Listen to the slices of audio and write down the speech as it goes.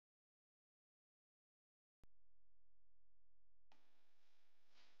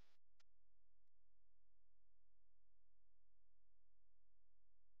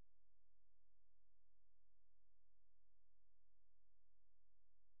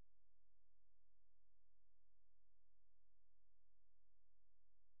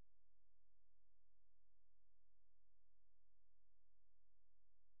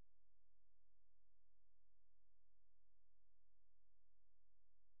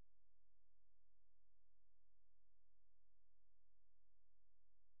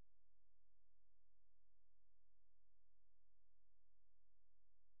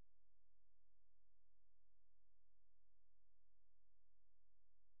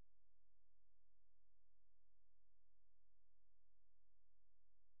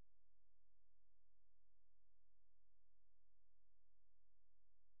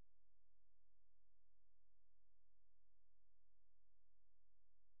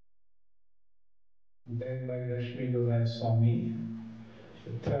then by Rashmi Dorai Swami.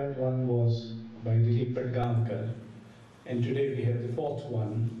 The third one was by Dilip Padgaonkar. And today we have the fourth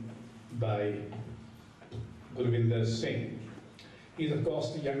one by Gurvinder Singh. He's of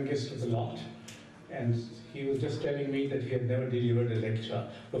course the youngest of the lot, and he was just telling me that he had never delivered a lecture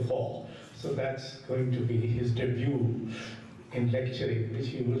before. So that's going to be his debut in lecturing, which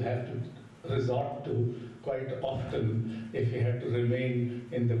he will have to resort to quite often if he had to remain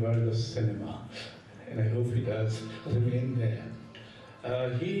in the world of cinema. And I hope he does remain there.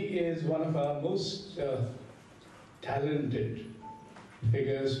 He is one of our most talented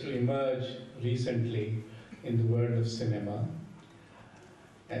figures to emerge recently in the world of cinema.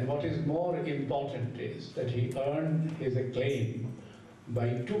 And what is more important is that he earned his acclaim by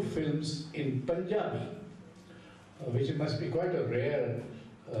 2 films in Punjabi, which must be quite a rare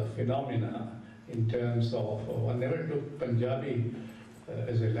phenomena in terms of one never took Punjabi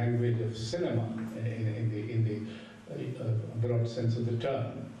as a language of cinema in the broad sense of the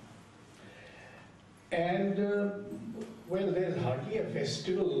term. And well, there's hardly a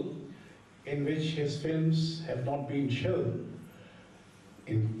festival in which his films have not been shown.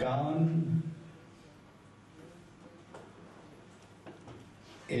 In Cannes,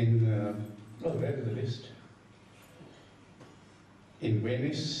 where is the list? In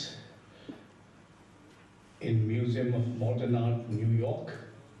Venice, in Museum of Modern Art, New York,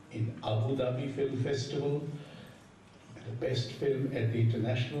 in Abu Dhabi Film Festival, the best film at the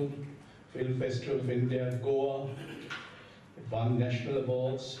International Film Festival of India, Goa. It won national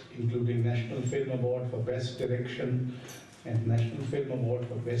awards, including National Film Award for Best Direction and National Film Award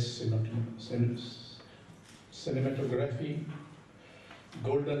for Best Cinematography,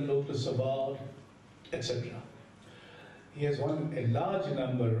 Golden Lotus Award, etc. He has won a large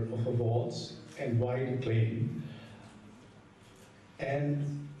number of awards and wide acclaim.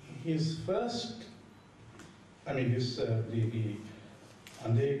 And his first, the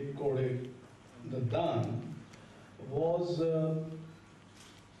Ande Kode the Dan was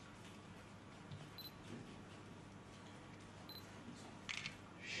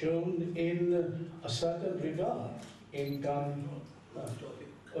shown in a certain regard in Cannes,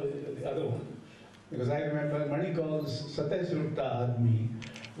 the other one. Because I remember Manikal's Satay Surta Admi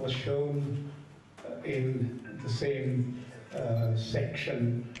was shown in the same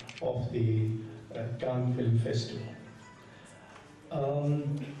section of the Cannes Film Festival.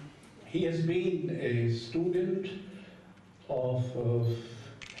 He has been a student of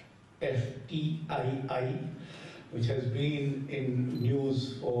FTII, which has been in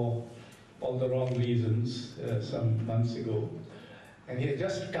news for all the wrong reasons some months ago. And he had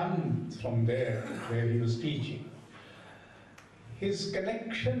just come from there, where he was teaching. His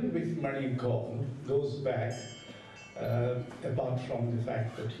connection with Mani Kaul goes back, apart from the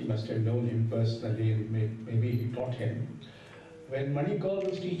fact that he must have known him personally and maybe he taught him. When Mani Kaul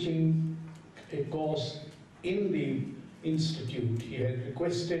was teaching a course in the institute, he had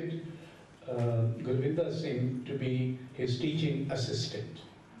requested Gurvinder Singh to be his teaching assistant.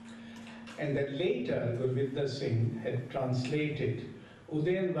 And then later, Gurvinder Singh had translated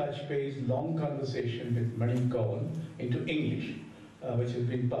Udayan Vajpayee's long conversation with Mani Kaul into English, which has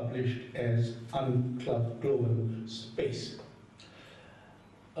been published as Unclub Global Space.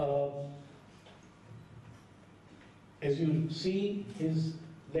 As you see, his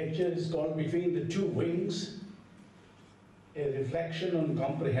lecture is called Between the Two Wings, a reflection on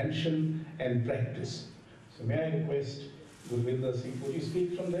comprehension and practice. So may I request Gurvinder Singh, would you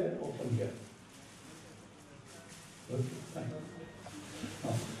speak from there or from here? Okay, fine.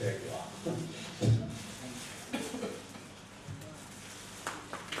 Oh, there you are.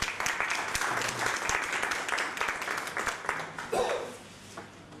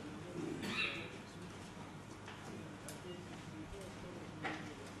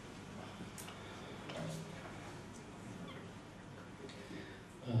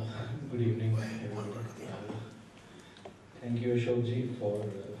 Good evening, everyone. Thank you, Ashokji, for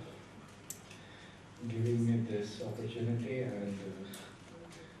giving me this opportunity. And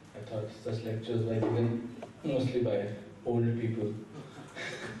I thought such lectures were given mostly by old people.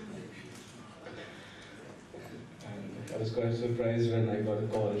 And I was quite surprised when I got a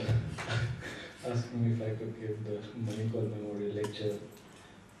call asking me if I could give the Mani Kaul Memorial Lecture.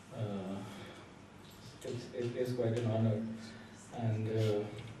 It is quite an honor. And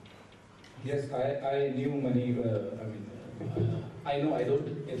yes, I knew Mani, I know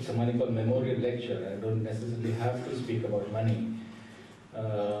it's a Mani Kaul Memorial Lecture. I don't necessarily have to speak about money.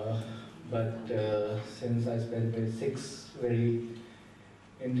 But since I spent 6 very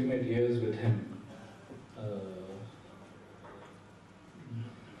intimate years with him,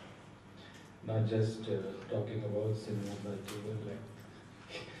 not just talking about cinema, but even like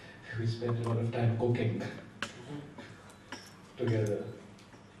we spent a lot of time cooking together.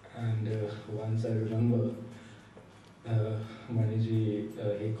 And once I remember, Maniji,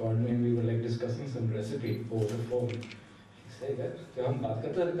 he called me and we were like discussing some recipe over the phone. He said that जब हम बात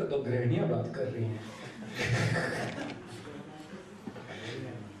करते हैं तो गृहिणियाँ बात कर रही हैं.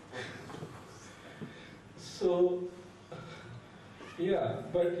 So, yeah,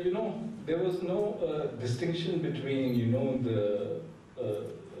 but you know, there was no distinction between, you know,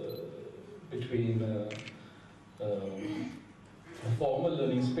 between a formal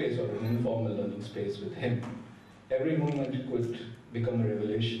learning space or an informal learning space with him. Every moment could become a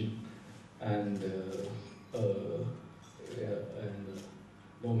revelation, and a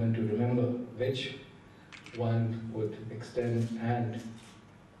moment to remember which one would extend and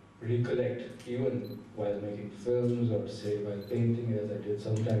recollect even while making films or say while painting, as I did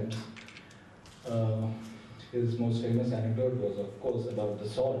sometimes. His most famous anecdote was, of course, about the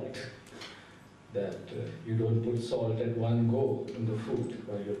salt, that you don't put salt at one go in the food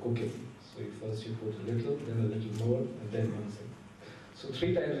while you're cooking. So first you put a little, then a little more, and then once again. So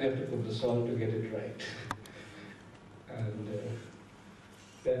 3 times you have to put the salt to get it right. And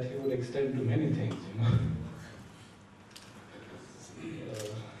that he would extend to many things, you know.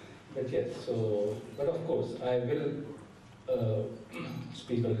 But yes, so, but of course, I will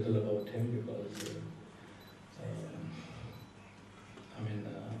speak a little about him because,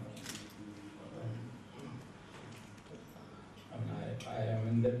 I am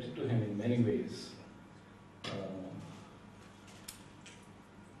indebted to him in many ways.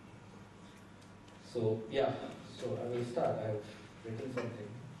 So, yeah, so I will start. I have written something.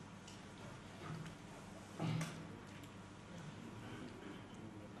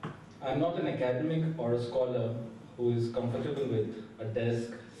 I am not an academic or a scholar who is comfortable with a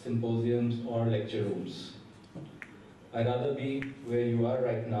desk, symposiums, or lecture rooms. I'd rather be where you are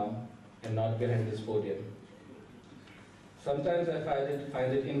right now and not behind this podium. Sometimes I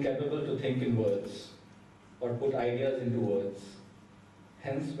find it incapable to think in words or put ideas into words.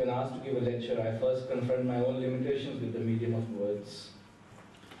 Hence, when asked to give a lecture, I first confront my own limitations with the medium of words.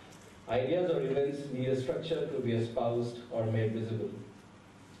 Ideas or events need a structure to be espoused or made visible.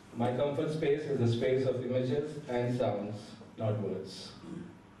 My comfort space is a space of images and sounds, not words.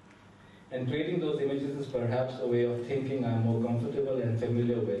 And creating those images is perhaps a way of thinking I'm more comfortable and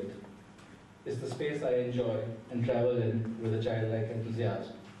familiar with. It's the space I enjoy and travel in with a childlike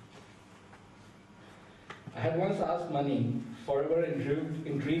enthusiasm. I had once asked Mani, forever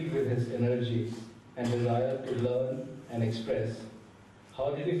intrigued with his energy and desire to learn and express,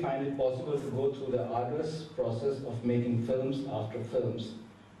 how did he find it possible to go through the arduous process of making films after films,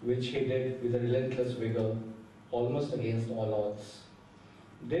 which he did with a relentless vigor, almost against all odds.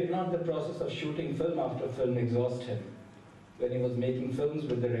 Did not the process of shooting film after film exhaust him when he was making films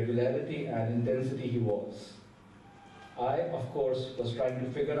with the regularity and intensity he was? I, of course, was trying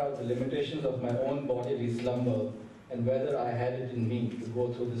to figure out the limitations of my own bodily slumber and whether I had it in me to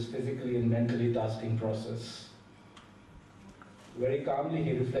go through this physically and mentally tasking process. Very calmly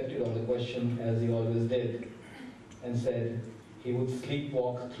he reflected on the question, as he always did, and said, he would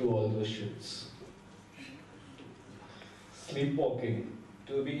sleepwalk through all those shoots. Sleepwalking,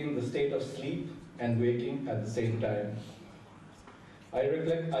 to be in the state of sleep and waking at the same time. I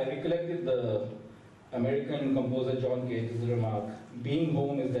recollected the American composer John Cage's remark, being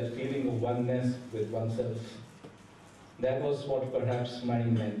home is that feeling of oneness with oneself. That was what perhaps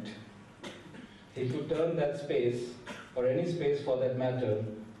mine meant. He could turn that space, or any space for that matter,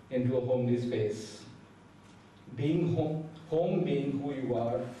 into a homely space. Being home being who you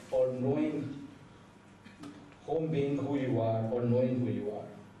are, or knowing, home being who you are, or knowing who you are.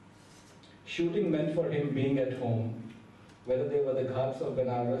 Shooting meant for him being at home, whether they were the ghats of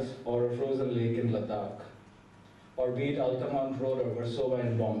Benares or a frozen lake in Ladakh, or be it Altamont Road or Versova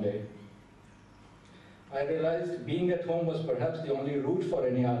in Bombay. I realized being at home was perhaps the only route for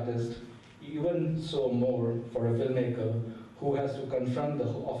any artist, even so more for a filmmaker who has to confront the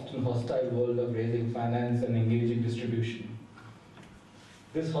often hostile world of raising finance and engaging distribution.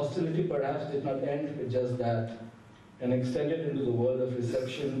 This hostility perhaps did not end with just that, and extended into the world of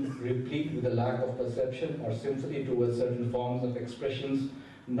reception, replete with a lack of perception or sympathy towards certain forms of expressions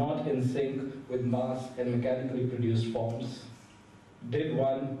not in sync with mass and mechanically produced forms. Did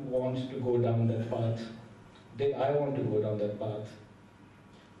one want to go down that path? Did I want to go down that path?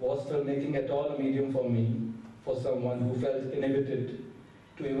 Was filmmaking at all a medium for me, for someone who felt inhibited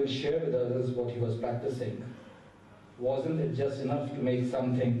to even share with others what he was practicing? Wasn't it just enough to make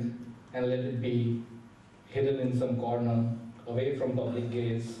something and let it be hidden in some corner, away from public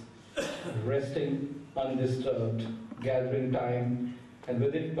gaze, resting undisturbed, gathering time, and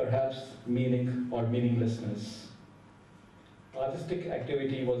with it perhaps meaning or meaninglessness. Artistic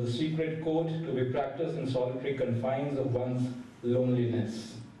activity was a secret code to be practiced in solitary confines of one's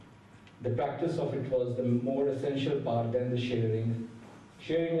loneliness. The practice of it was the more essential part than the sharing.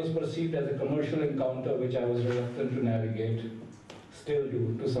 Sharing was perceived as a commercial encounter which I was reluctant to navigate, still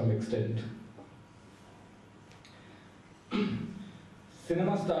do to some extent.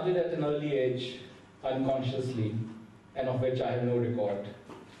 Cinema started at an early age, unconsciously, and of which I have no record,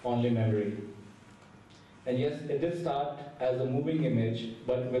 only memory. And yes, it did start as a moving image,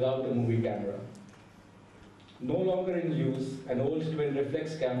 but without a movie camera. No longer in use, an old twin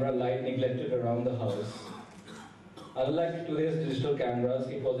reflex camera lied neglected around the house. Unlike today's digital cameras,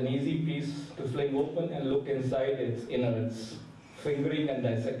 it was an easy piece to fling open and look inside its innards, fingering and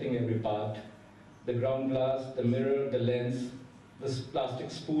dissecting every part. The ground glass, the mirror, the lens, this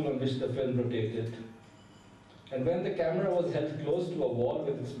plastic spool on which the film rotated. And when the camera was held close to a wall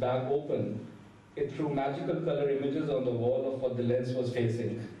with its back open, it threw magical color images on the wall of what the lens was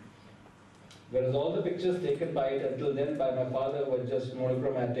facing. Whereas all the pictures taken by it until then by my father were just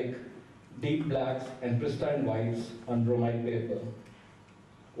monochromatic, deep blacks and pristine whites on bromide paper.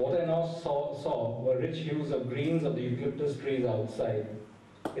 What I now saw were rich hues of greens of the eucalyptus trees outside,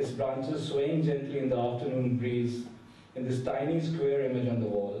 its branches swaying gently in the afternoon breeze in this tiny square image on the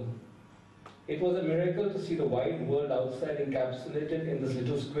wall. It was a miracle to see the wide world outside encapsulated in this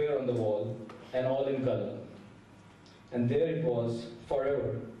little square on the wall, and all in color. And there it was,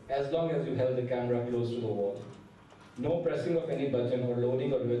 forever, as long as you held the camera close to the wall. No pressing of any button or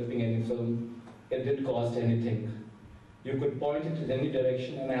loading or developing any film. It didn't cost anything. You could point it in any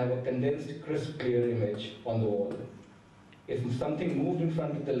direction and have a condensed, crisp, clear image on the wall. If something moved in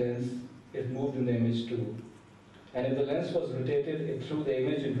front of the lens, it moved in the image too. And if the lens was rotated, it threw the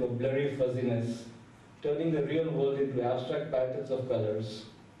image into a blurry fuzziness, turning the real world into abstract patterns of colors.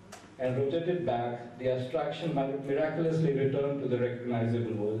 And rotated back, the abstraction miraculously returned to the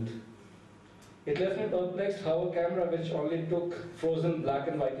recognizable world. It left me perplexed how a camera which only took frozen black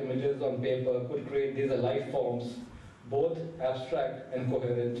and white images on paper could create these alive forms, both abstract and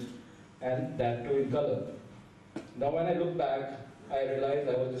coherent, and that too in color. Now when I look back, I realized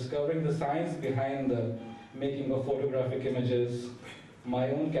I was discovering the science behind the making of photographic images, my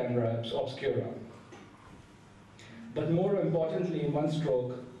own camera obscura. But more importantly, in one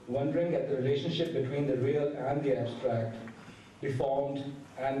stroke, wondering at the relationship between the real and the abstract, the formed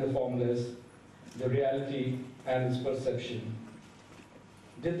and the formless, the reality and its perception.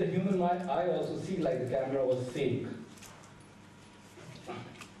 Did the human eye also see like the camera was seeing?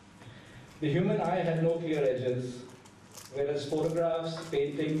 The human eye had no clear edges, whereas photographs,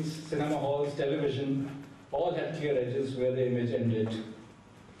 paintings, cinema halls, television, all had clear edges where the image ended.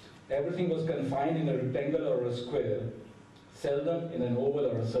 Everything was confined in a rectangle or a square, seldom in an oval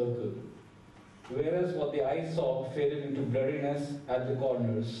or a circle. Whereas what the eye saw faded into blurriness at the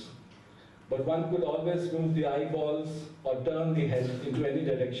corners. But one could always move the eyeballs or turn the head into any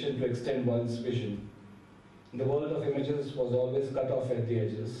direction to extend one's vision. The world of images was always cut off at the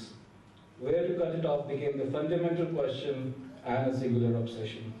edges. Where to cut it off became the fundamental question and a singular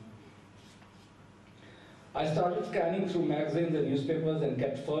obsession. I started scanning through magazines and newspapers and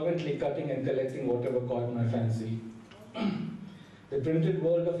kept fervently cutting and collecting whatever caught my fancy. The printed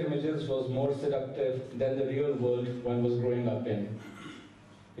world of images was more seductive than the real world one was growing up in.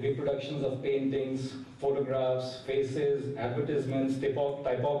 Reproductions of paintings, photographs, faces, advertisements,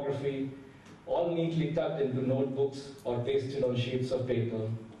 typography, all neatly tucked into notebooks or pasted on sheets of paper.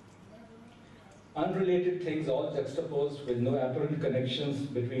 Unrelated things all juxtaposed with no apparent connections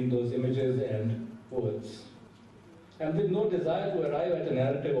between those images and words. And with no desire to arrive at a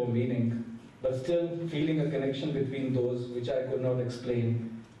narrative or meaning, but still feeling a connection between those which I could not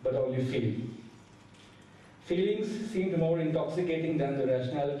explain, but only feel. Feelings seemed more intoxicating than the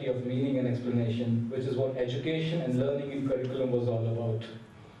rationality of meaning and explanation, which is what education and learning in curriculum was all about.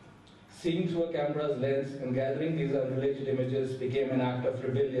 Seeing through a camera's lens and gathering these unrelated images became an act of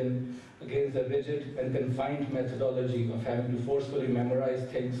rebellion against the rigid and confined methodology of having to forcefully memorize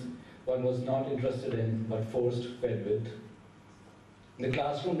things one was not interested in, but forced fed with. The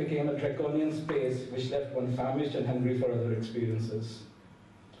classroom became a draconian space which left one famished and hungry for other experiences.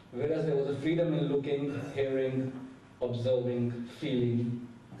 Whereas there was a freedom in looking, hearing, observing, feeling,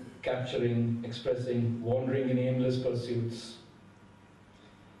 capturing, expressing, wandering in aimless pursuits,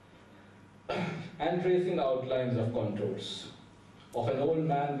 and tracing outlines of contours of an old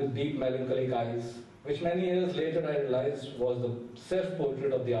man with deep melancholic eyes, which many years later I realized was the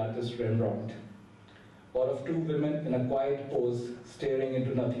self-portrait of the artist Rembrandt. or of two women in a quiet pose staring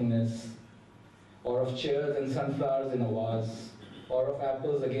into nothingness, or of chairs and sunflowers in a vase, or of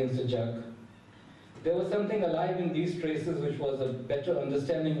apples against a jug. There was something alive in these traces which was a better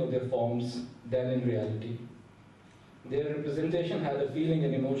understanding of their forms than in reality. Their representation had a feeling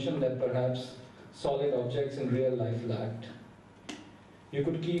and emotion that perhaps solid objects in real life lacked. You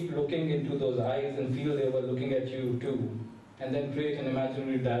could keep looking into those eyes and feel they were looking at you too, and then create an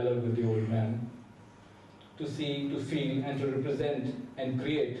imaginary dialogue with the old man. To see, to feel, and to represent and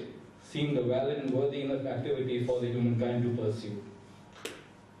create seemed a valid and worthy enough activity for the humankind to pursue.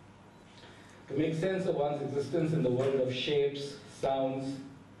 To make sense of one's existence in the world of shapes, sounds,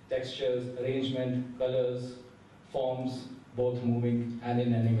 textures, arrangement, colors, forms, both moving and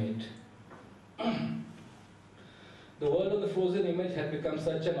inanimate. The world of the frozen image had become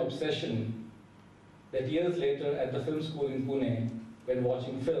such an obsession that years later at the film school in Pune, when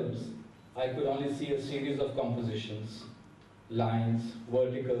watching films, I could only see a series of compositions, lines,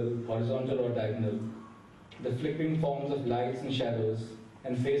 vertical, horizontal or diagonal, the flickering forms of lights and shadows,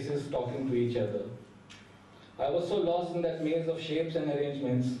 and faces talking to each other. I was so lost in that maze of shapes and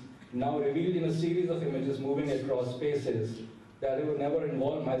arrangements, now revealed in a series of images moving across spaces, that I would never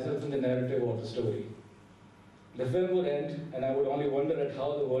involve myself in the narrative or the story. The film would end, and I would only wonder at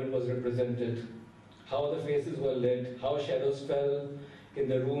how the world was represented, how the faces were lit, how shadows fell in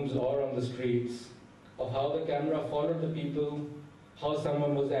the rooms or on the streets, of how the camera followed the people, how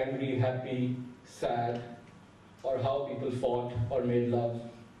someone was angry, happy, sad, or how people fought or made love.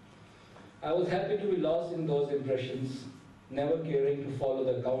 I was happy to be lost in those impressions, never caring to follow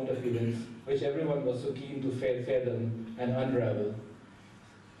the account of events, which everyone was so keen to fathom and unravel.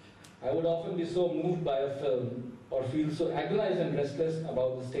 I would often be so moved by a film, or feel so agonized and restless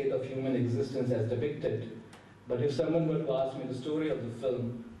about the state of human existence as depicted. But if someone were to ask me the story of the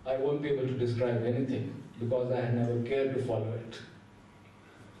film, I won't be able to describe anything, because I had never cared to follow it.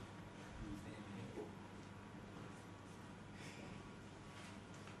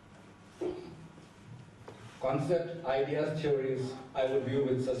 Concept, ideas, theories, I would view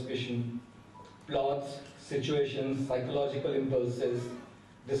with suspicion. Plots, situations, psychological impulses,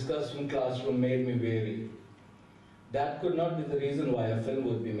 discussed in classroom made me wary. That could not be the reason why a film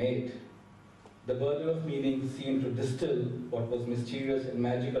would be made. The burden of meaning seemed to distill what was mysterious and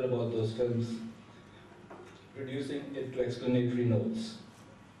magical about those films, reducing it to explanatory notes.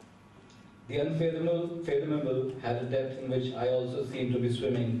 The unfathomable had a depth in which I also seemed to be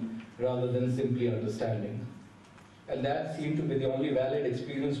swimming rather than simply understanding. And that seemed to be the only valid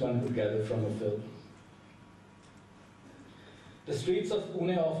experience one could gather from a film. The streets of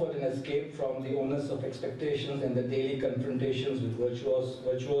Pune offered an escape from the onus of expectations and the daily confrontations with virtuosos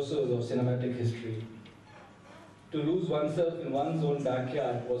of cinematic history. To lose oneself in one's own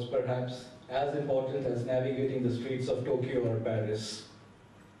backyard was perhaps as important as navigating the streets of Tokyo or Paris.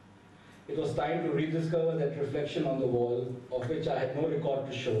 It was time to rediscover that reflection on the wall, of which I had no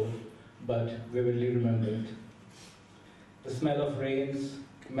record to show, but vividly remembered. The smell of rains,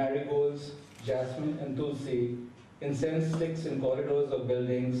 marigolds, jasmine and tulsi, incense sticks in corridors of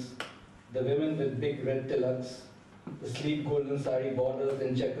buildings, the women with big red tilaks, the sleek golden sari borders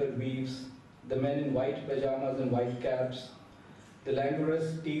and checkered weaves, the men in white pajamas and white caps, the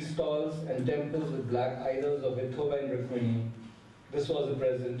languorous tea stalls and temples with black idols of Vithoba and Rukmini. This was the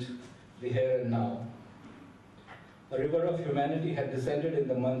present, the here and now. A river of humanity had descended in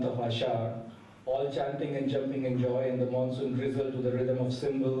the month of Ashar, all chanting and jumping in joy in the monsoon drizzle to the rhythm of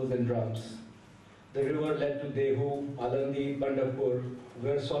cymbals and drums. The river led to Dehu, Alandi, Pandharpur,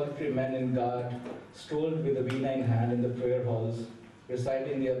 where solitary men in guard strolled with a veena in hand in the prayer halls,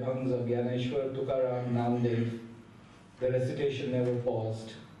 reciting the abhangs of Gyaneshwar, Tukaram, Namdev. The recitation never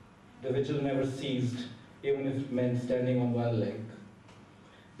paused. The vigil never ceased, even if it meant standing on one leg.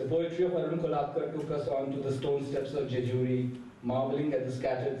 The poetry of Arun Kolhatkar took us on to the stone steps of Jejuri, marveling at the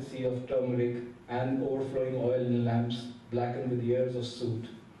scattered sea of turmeric and overflowing oil in lamps blackened with years of soot.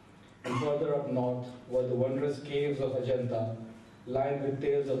 And further up north were the wondrous caves of Ajanta, lined with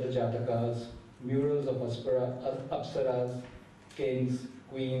tales of the Jatakas, murals of Apsaras, kings,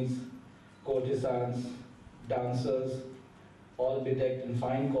 queens, courtesans, dancers, all bedecked in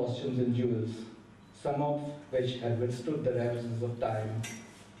fine costumes and jewels, some of which had withstood the ravages of time.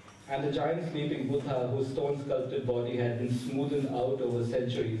 And the giant sleeping Buddha, whose stone-sculpted body had been smoothed out over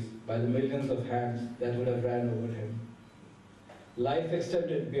centuries by the millions of hands that would have ran over him. Life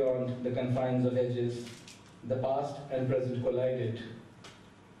extended beyond the confines of edges. The past and present collided.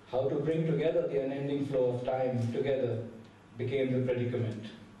 How to bring together the unending flow of time together became the predicament.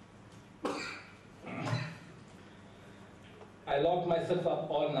 I locked myself up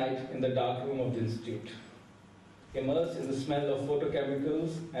all night in the dark room of the institute, immersed in the smell of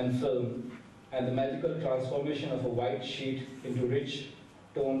photochemicals and film and the magical transformation of a white sheet into rich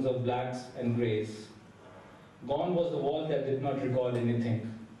tones of blacks and grays. Gone was the wall that did not record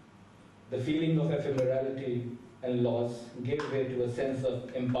anything. The feeling of ephemerality and loss gave way to a sense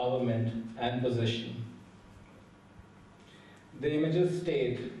of empowerment and possession. The images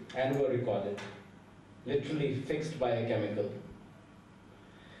stayed and were recorded, literally fixed by a chemical.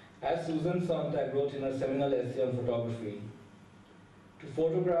 As Susan Sontag wrote in her seminal essay on photography, to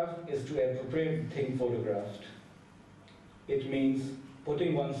photograph is to appropriate the thing photographed. It means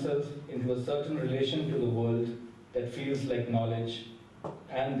putting oneself into a certain relation to the world that feels like knowledge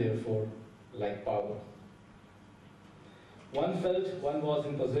and therefore like power. One felt one was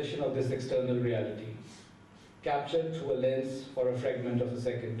in possession of this external reality, captured through a lens for a fragment of a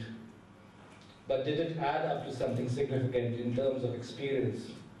second. But did it add up to something significant in terms of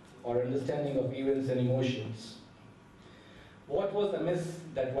experience or understanding of events and emotions? What was amiss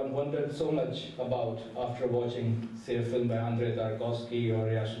that one wondered so much about after watching, say, a film by Andrei Tarkovsky or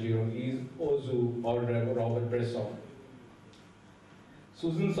Yasujiro Ozu or Robert Bresson?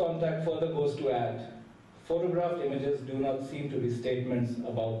 Susan Sontag further goes to add, photographed images do not seem to be statements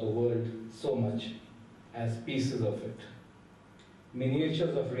about the world so much as pieces of it,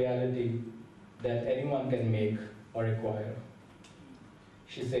 miniatures of reality that anyone can make or acquire.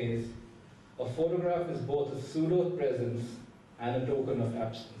 She says, a photograph is both a pseudo-presence and a token of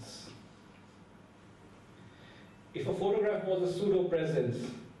absence. If a photograph was a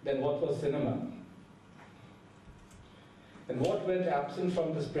pseudo-presence, then what was cinema? And what went absent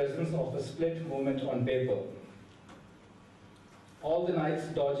from this presence of a split moment on paper? All the nights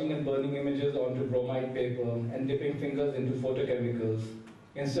dodging and burning images onto bromide paper and dipping fingers into photochemicals,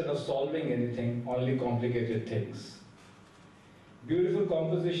 instead of solving anything, only complicated things. Beautiful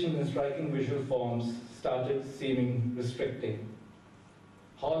compositions and striking visual forms started seeming restricting.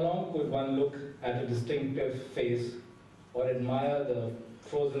 How long could one look at a distinctive face or admire the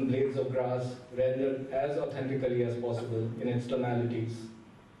frozen blades of grass rendered as authentically as possible in its tonalities?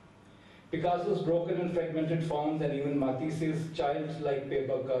 Picasso's broken and fragmented forms and even Matisse's childlike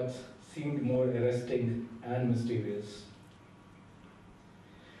paper cuts seemed more arresting and mysterious.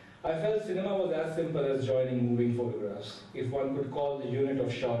 I felt cinema was as simple as joining moving photographs, if one could call the unit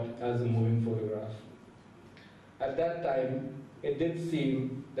of shot as a moving photograph. At that time, it did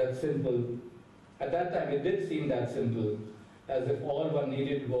seem that simple, as if all one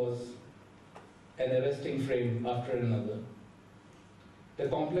needed was an arresting frame after another. The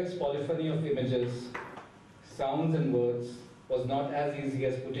complex polyphony of images, sounds and words was not as easy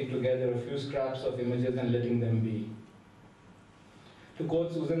as putting together a few scraps of images and letting them be. To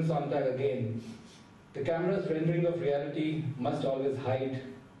quote Susan Sontag again, the camera's rendering of reality must always hide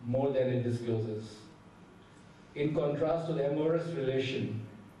more than it discloses. In contrast to the amorous relation,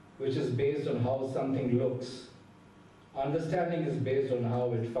 which is based on how something looks, understanding is based on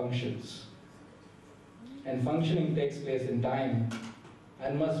how it functions. And functioning takes place in time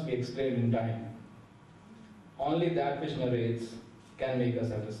and must be explained in time. Only that which narrates can make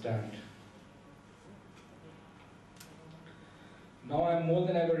us understand. Now I am more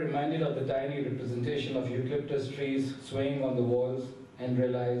than ever reminded of the tiny representation of eucalyptus trees swaying on the walls and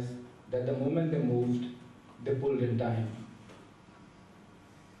realize that the moment they moved, they pulled in time.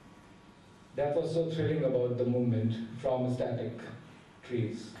 That was so thrilling about the movement from static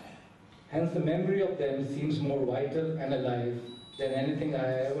trees. Hence the memory of them seems more vital and alive than anything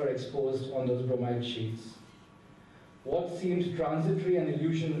I ever exposed on those bromide sheets. What seemed transitory and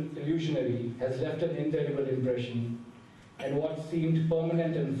illusionary has left an indelible impression, and what seemed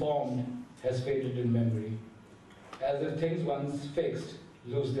permanent and formed has faded in memory, as if things once fixed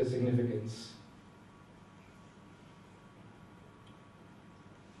lose their significance.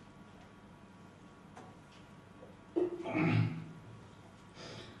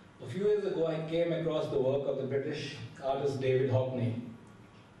 A few years ago, I came across the work of the British artist David Hockney.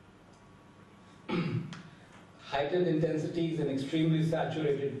 Heightened intensities and extremely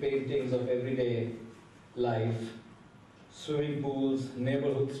saturated paintings of everyday life, swimming pools,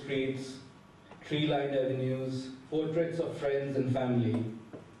 neighborhood streets, tree-lined avenues, portraits of friends and family.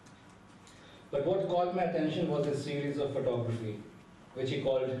 But what caught my attention was a series of photography, which he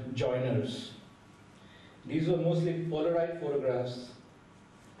called joiners. These were mostly Polaroid photographs,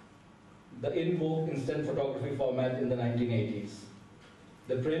 the in vogue instant photography format in the 1980s.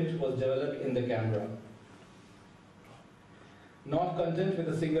 The print was developed in the camera. Not content with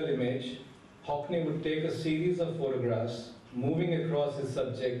a single image, Hockney would take a series of photographs moving across his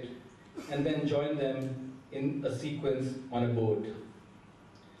subject and then join them in a sequence on a board.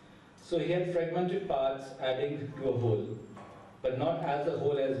 So he had fragmented parts adding to a whole, but not as a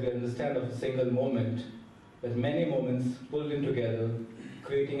whole as we understand of a single moment, but many moments pulled in together,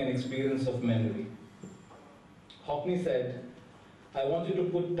 creating an experience of memory. Hockney said, "I wanted to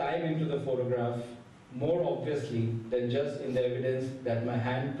put time into the photograph more obviously than just in the evidence that my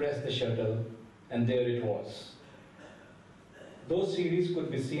hand pressed the shutter and there it was." Those series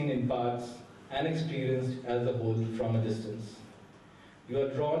could be seen in parts and experienced as a whole from a distance. You are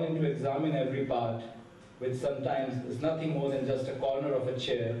drawn in to examine every part, which sometimes is nothing more than just a corner of a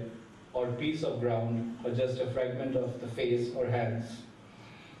chair or piece of ground or just a fragment of the face or hands.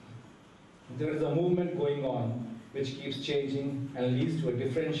 There is a movement going on which keeps changing and leads to a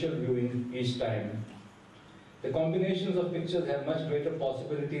differential viewing each time. The combinations of pictures have much greater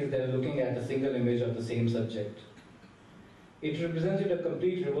possibilities than looking at a single image of the same subject. It represented a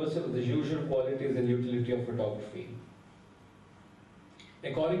complete reversal of the usual qualities and utility of photography.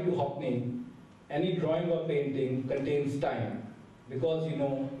 According to Hockney, any drawing or painting contains time because you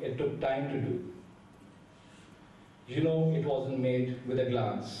know it took time to do. You know it wasn't made with a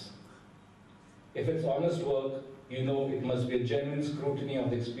glance. If it's honest work, you know it must be a genuine scrutiny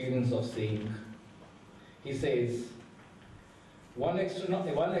of the experience of seeing. He says, one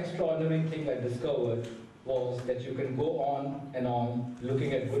extraordinary thing I discovered was that you can go on and on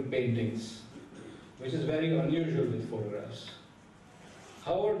looking at good paintings, which is very unusual with photographs.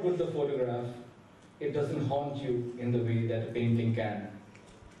 However good the photograph, it doesn't haunt you in the way that a painting can.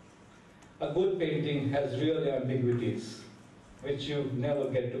 A good painting has real ambiguities, which you never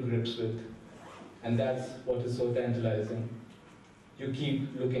get to grips with. And that's what is so tantalizing. You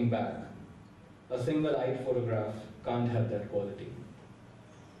keep looking back. A single-eyed photograph can't have that quality.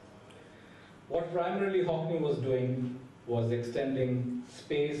 What primarily Hockney was doing was extending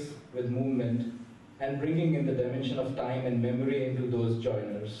space with movement and bringing in the dimension of time and memory into those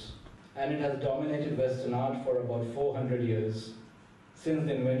joiners. And it has dominated Western art for about 400 years, since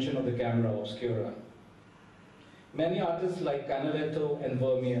the invention of the camera obscura. Many artists like Canaletto and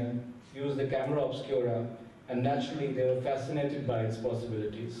Vermeer used the camera obscura, and naturally they were fascinated by its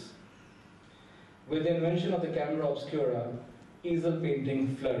possibilities. With the invention of the camera obscura, easel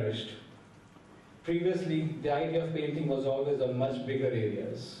painting flourished. Previously, the idea of painting was always on much bigger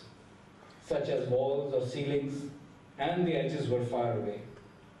areas, such as walls or ceilings, and the edges were far away.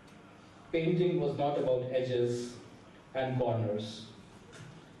 Painting was not about edges and corners.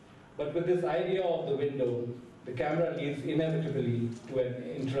 But with this idea of the window, the camera leads inevitably to an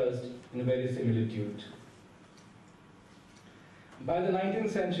interest in verisimilitude. By the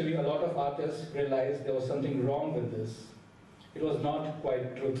 19th century, a lot of artists realized there was something wrong with this. It was not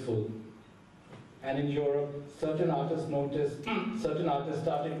quite truthful. And in Europe, certain artists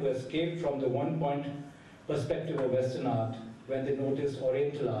started to escape from the one-point perspective of Western art when they noticed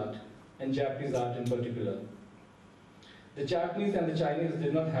Oriental art, and Japanese art in particular. The Japanese and the Chinese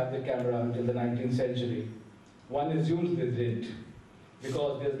did not have the camera until the 19th century. One assumes they did,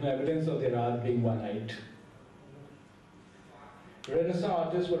 because there's no evidence of their art being one-eyed. Renaissance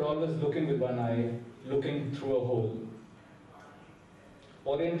artists were always looking with one eye, looking through a hole.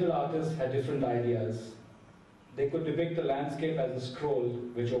 Oriental artists had different ideas. They could depict the landscape as a scroll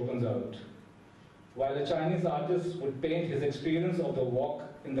which opens out, while a Chinese artist would paint his experience of the walk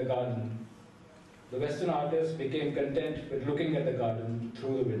in the garden. The Western artist became content with looking at the garden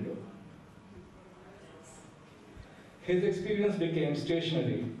through the window. His experience became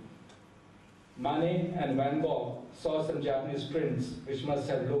stationary. Manet and Van Gogh saw some Japanese prints which must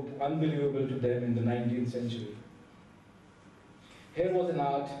have looked unbelievable to them in the 19th century. Here was an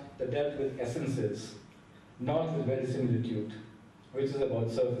art that dealt with essences, not with verisimilitude, which is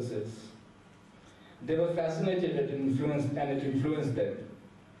about surfaces. They were fascinated and it influenced them.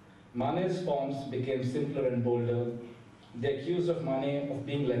 Manet's forms became simpler and bolder. They accused of Manet of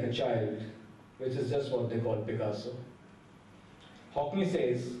being like a child, which is just what they called Picasso. Hockney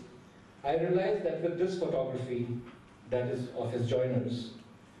says, I realized that with this photography, that is of his joiners,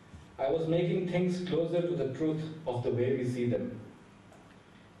 I was making things closer to the truth of the way we see them.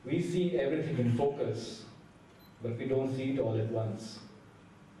 We see everything in focus, but we don't see it all at once.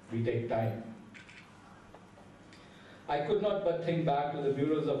 We take time. I could not but think back to the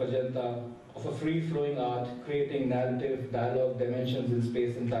murals of Ajanta, of a free-flowing art creating narrative, dialogue, dimensions in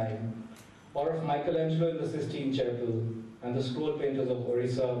space and time, or of Michelangelo in the Sistine Chapel, and the scroll painters of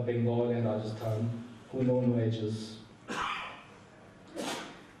Orissa, Bengal, and Rajasthan, who know no edges.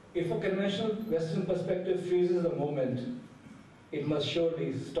 If a conventional Western perspective freezes a moment, it must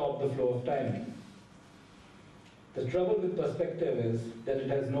surely stop the flow of time. The trouble with perspective is that it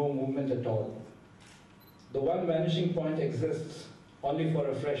has no movement at all. The one vanishing point exists only for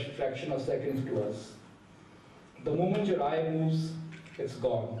a fresh fraction of seconds to us. The moment your eye moves, it's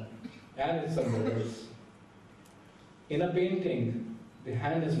gone, and it's somewhere else. In a painting, the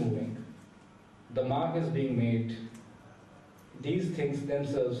hand is moving, the mark is being made. These things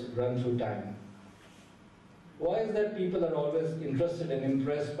themselves run through time. Why is that people are always interested and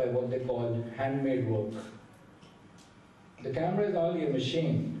impressed by what they call handmade work? The camera is only a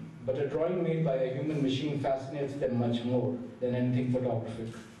machine, but a drawing made by a human machine fascinates them much more than anything photographic.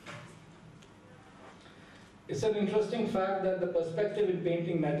 It's an interesting fact that the perspective in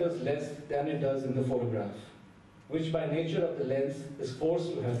painting matters less than it does in the photograph, which by nature of the lens is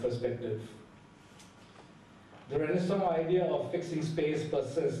forced to have perspective. The Renaissance idea of fixing space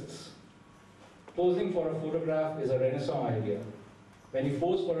persists. Posing for a photograph is a Renaissance idea. When you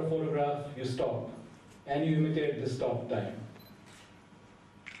pose for a photograph, you stop, and you imitate the stop time.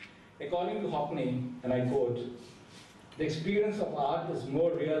 According to Hockney, and I quote, "The experience of art is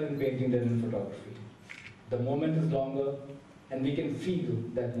more real in painting than in photography. The moment is longer, and we can feel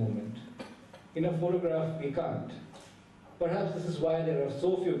that moment. In a photograph, we can't. Perhaps this is why there are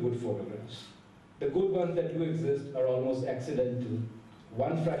so few good photographs. The good ones that do exist are almost accidental.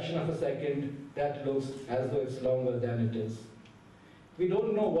 One fraction of a second that looks as though it's longer than it is. We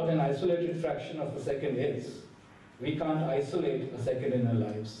don't know what an isolated fraction of a second is. We can't isolate a second in our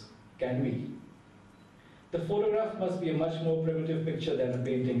lives, can we? The photograph must be a much more primitive picture than a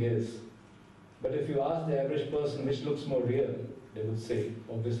painting is. But if you ask the average person which looks more real, they would say,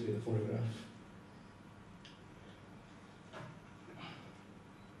 obviously, the photograph."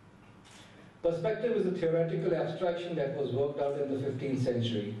 Perspective is a theoretical abstraction that was worked out in the 15th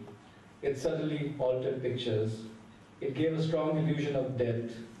century. It subtly altered pictures. It gave a strong illusion of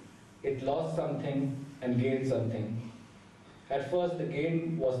depth. It lost something and gained something. At first, the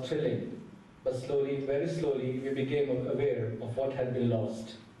gain was thrilling, but slowly, very slowly, we became aware of what had been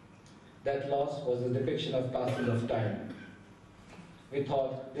lost. That loss was a depiction of passing of time. We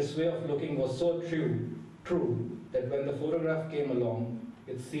thought this way of looking was so true, that when the photograph came along,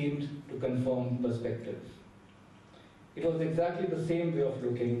 it seemed to confirm perspective. It was exactly the same way of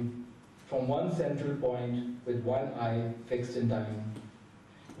looking, from one central point with one eye fixed in time.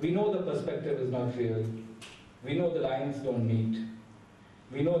 We know the perspective is not real. We know the lines don't meet.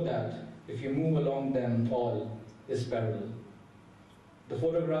 We know that if you move along them all is parallel. The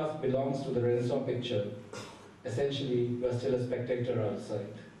photograph belongs to the Renaissance picture. Essentially, you are still a spectator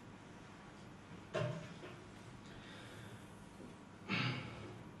outside.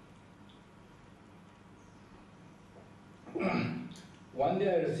 One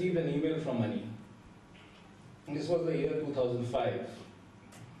day I received an email from Mani. This was the year 2005.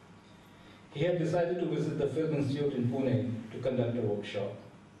 He had decided to visit the Film Institute in Pune to conduct a workshop.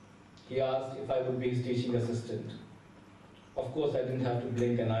 He asked if I would be his teaching assistant. Of course, I didn't have to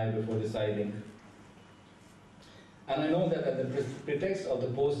blink an eye before deciding. And I know that at the pretext of the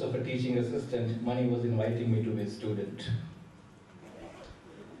post of a teaching assistant, Mani was inviting me to be a student.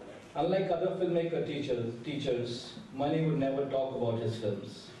 Unlike other filmmaker teachers, Mani would never talk about his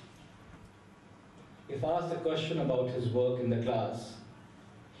films. If asked a question about his work in the class,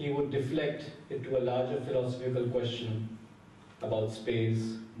 he would deflect it to a larger philosophical question about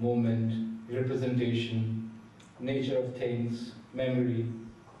space, movement, representation, nature of things, memory,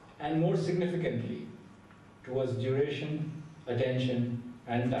 and more significantly, towards duration, attention,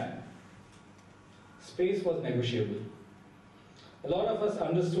 and time. Space was negotiable. A lot of us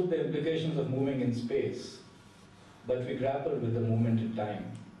understood the implications of moving in space, but we grappled with the moment in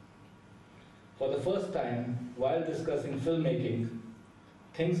time. For the first time, while discussing filmmaking,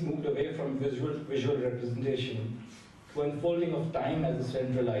 things moved away from visual representation to unfolding of time as a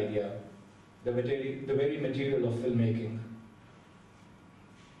central idea, the very material of filmmaking.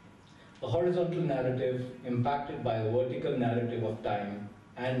 A horizontal narrative impacted by a vertical narrative of time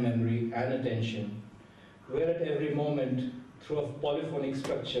and memory and attention, where at every moment, through a polyphonic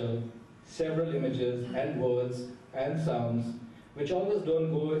structure, several images and words and sounds, which always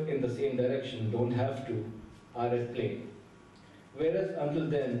don't go in the same direction, don't have to, are at play. Whereas until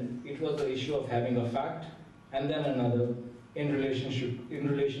then, it was the issue of having a fact and then another in relation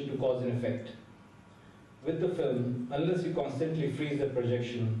to cause and effect. With the film, unless you constantly freeze the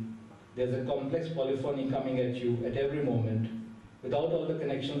projection, there's a complex polyphony coming at you at every moment, without all the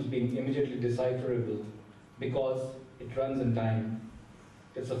connections being immediately decipherable, because it runs in time.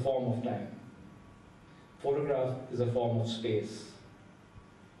 It's a form of time. Photograph is a form of space.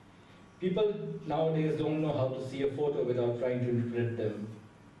 People nowadays don't know how to see a photo without trying to interpret them.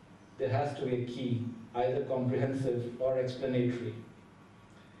 There has to be a key, either comprehensive or explanatory.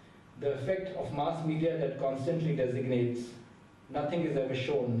 the effect of mass media that constantly designates nothing is ever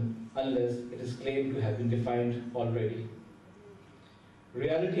shown unless it is claimed to have been defined already.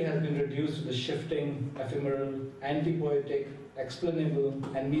 Reality has been reduced to the shifting, ephemeral, anti-poetic, explainable,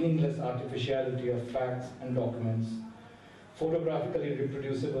 and meaningless artificiality of facts and documents, photographically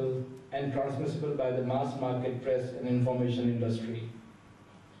reproducible and transmissible by the mass market press and information industry.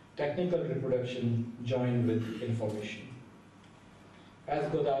 Technical reproduction joined with information. As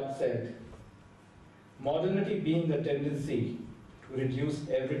Godard said, modernity being the tendency to reduce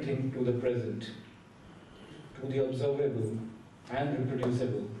everything to the present, to the observable and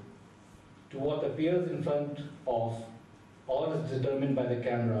reproducible, to what appears in front of or is determined by the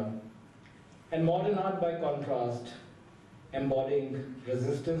camera, and modern art by contrast, embodying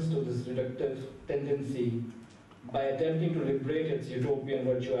resistance to this reductive tendency by attempting to liberate its utopian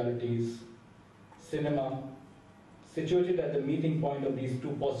virtualities. Cinema, situated at the meeting point of these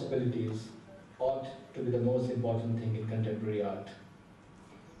two possibilities, ought to be the most important thing in contemporary art.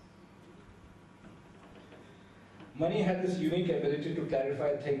 Money had this unique ability to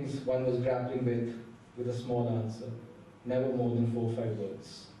clarify things one was grappling with a small answer, never more than 4 or 5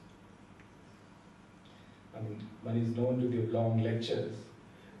 words. I mean, Money is known to give long lectures,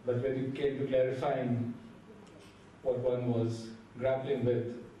 but when it came to clarifying what one was grappling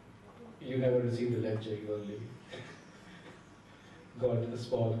with, you never received a lecture, you only got a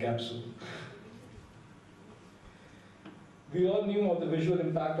small capsule. We all knew of the visual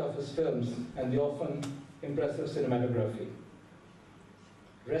impact of his films and the often impressive cinematography.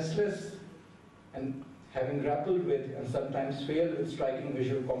 Restless and having grappled with and sometimes failed with striking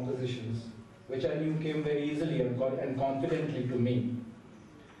visual compositions, which I knew came very easily and confidently to me,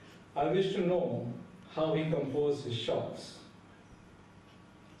 I wished to know how he composed his shots.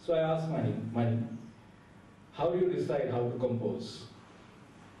 So I asked Mani, how do you decide how to compose?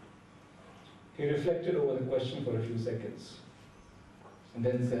 He reflected over the question for a few seconds and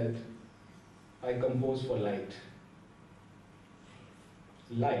then said, I compose for light.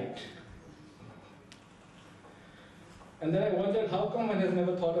 Light. And then I wondered, how come one has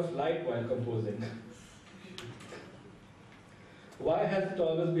never thought of light while composing? Why has it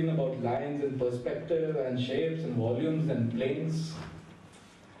always been about lines and perspective and shapes and volumes and planes?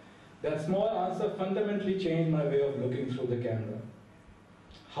 That small answer fundamentally changed my way of looking through the camera.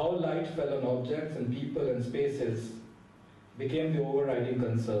 How light fell on objects and people and spaces became the overriding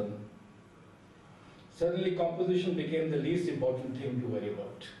concern. Suddenly, composition became the least important thing to worry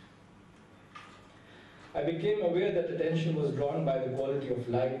about. I became aware that attention was drawn by the quality of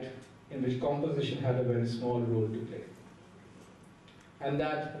light, in which composition had a very small role to play. And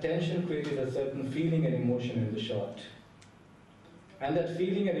that attention created a certain feeling and emotion in the shot. And that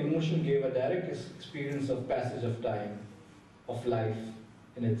feeling and emotion gave a direct experience of passage of time, of life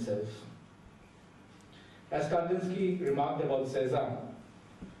in itself. As Kandinsky remarked about Cézanne,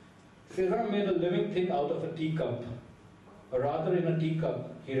 Cézanne made a living thing out of a teacup, or rather in a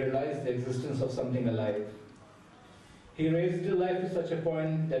teacup, he realized the existence of something alive. He raised it life to such a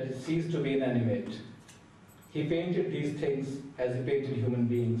point that it ceased to be inanimate. He painted these things as he painted human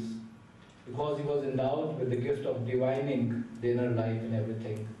beings, because he was endowed with the gift of divining the inner life in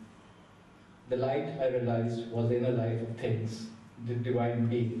everything. The light, I realized, was the inner life of things, the divine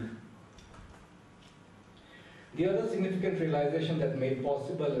being. The other significant realization that made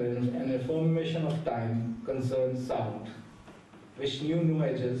possible an affirmation of time concerned sound, which knew no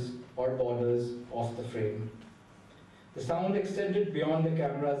edges or borders of the frame. The sound extended beyond the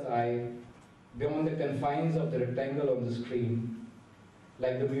camera's eye, beyond the confines of the rectangle on the screen,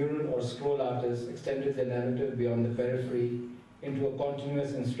 like the mural or scroll artist extended the narrative beyond the periphery into a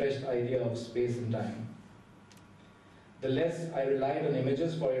continuous and stretched idea of space and time. The less I relied on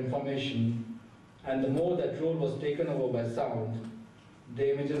images for information, and the more that role was taken over by sound,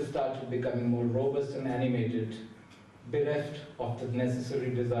 the images started becoming more robust and animated, bereft of the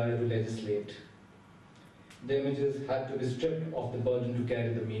necessary desire to legislate. The images had to be stripped of the burden to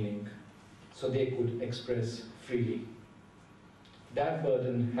carry the meaning, so they could express freely. That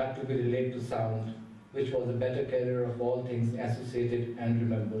burden had to be relayed to sound, which was a better carrier of all things associated and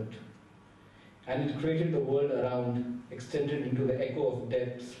remembered. And it created the world around, extended into the echo of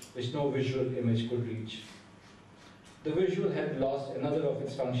depths which no visual image could reach. The visual had lost another of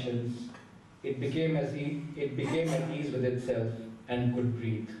its functions. It became at ease with itself and could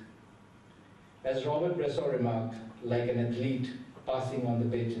breathe. As Robert Bresson remarked, like an athlete passing on the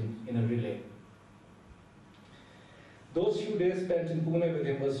baton in a relay. Those few days spent in Pune with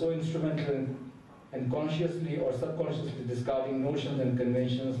him were so instrumental in consciously or subconsciously discarding notions and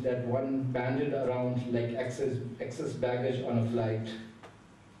conventions that one banded around like excess baggage on a flight.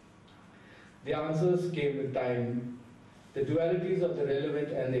 The answers came with time. The dualities of the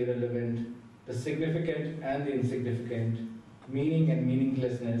relevant and the irrelevant, the significant and the insignificant, meaning and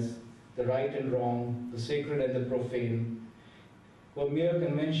meaninglessness, the right and wrong, the sacred and the profane, were mere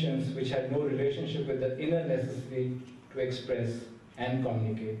conventions which had no relationship with the inner necessity to express and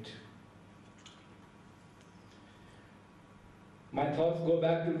communicate. My thoughts go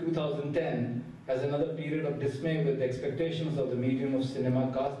back to 2010 as another period of dismay with the expectations of the medium of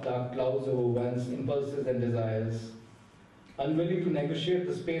cinema cast dark clouds over one's impulses and desires. Unwilling to negotiate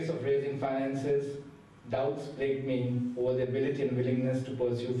the space of raising finances, doubts plagued me over the ability and willingness to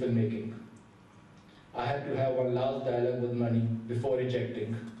pursue filmmaking. I had to have one last dialogue with money before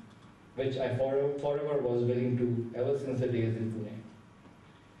rejecting, which I forever was willing to ever since the days in Pune.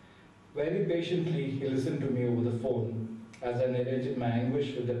 Very patiently, he listened to me over the phone as I narrated my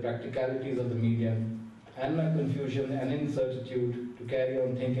anguish with the practicalities of the medium and my confusion and incertitude to carry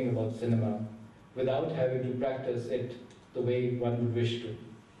on thinking about cinema without having to practice it the way one would wish to.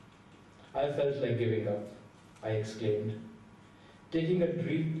 I felt like giving up, I exclaimed. Taking a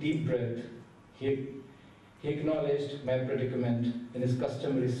deep breath, he acknowledged my predicament in his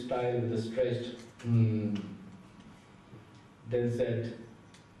customary style with a stretched then said,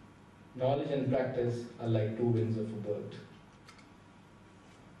 knowledge and practice are like two wings of a bird.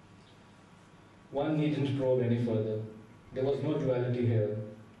 One needn't probe any further. There was no duality here.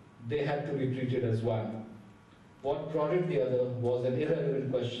 They had to be treated as one. What prodded the other was an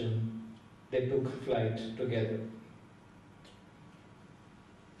irrelevant question. They took flight together.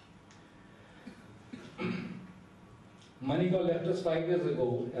 Manigaul left us 5 years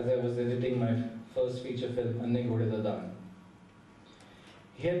ago as I was editing my first feature film, Anne Ghode Da Daan.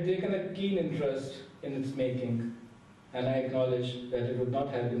 He had taken a keen interest in its making, and I acknowledged that it would not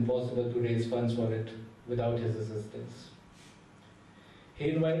have been possible to raise funds for it without his assistance. He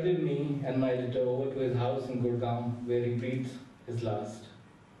invited me and my editor over to his house in Gurgaon, where he breathed his last.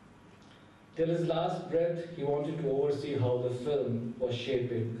 Till his last breath, he wanted to oversee how the film was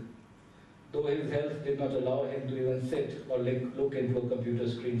shaping, though his health did not allow him to even sit or look into a computer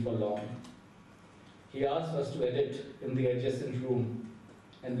screen for long. He asked us to edit in the adjacent room,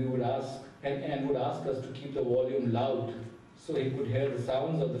 and would ask us to keep the volume loud so he could hear the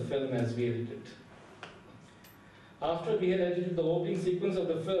sounds of the film as we edited. After we had edited the opening sequence of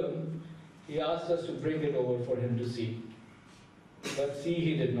the film, he asked us to bring it over for him to see. But see,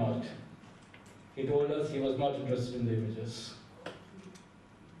 he did not. He told us he was not interested in the images.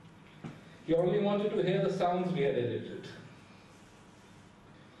 He only wanted to hear the sounds we had edited.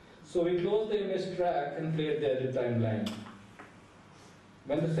 So we closed the image track and played the edit timeline.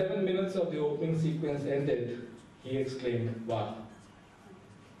 When the 7 minutes of the opening sequence ended, he exclaimed, "Wow."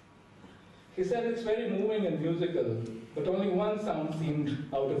 He said it's very moving and musical, but only one sound seemed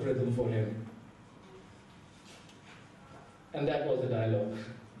out of rhythm for him. And that was the dialogue.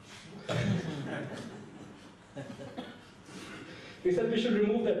 He said we should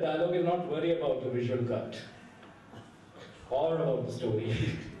remove that dialogue and not worry about the visual cut or about the story.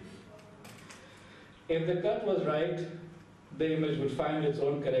 If the cut was right, the image would find its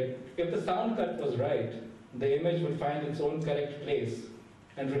own if the sound cut was right, the image would find its own correct place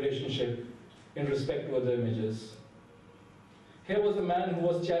and relationship in respect to other images. Here was a man who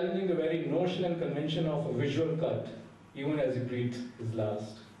was challenging the very notion and convention of a visual cut, even as he breathed his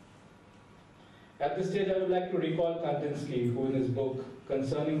last. At this stage, I would like to recall Kandinsky, who in his book,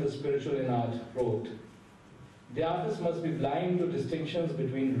 Concerning the Spiritual in Art, wrote, "The artist must be blind to distinctions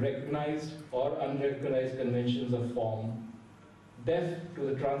between recognized or unrecognized conventions of form, deaf to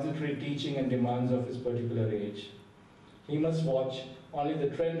the transitory teaching and demands of his particular age. He must watch only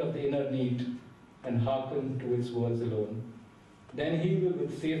the trend of the inner need and hearken to its words alone. Then he will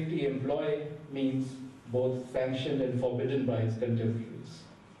with safety employ means both sanctioned and forbidden by his contemporaries.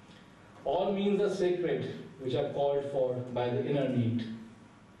 All means are sacred which are called for by the inner need.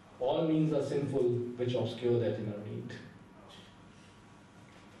 All means are sinful which obscure that inner need."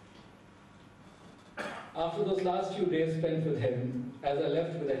 After those last few days spent with him, as I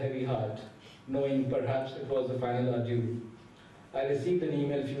left with a heavy heart, knowing perhaps it was the final adieu, I received an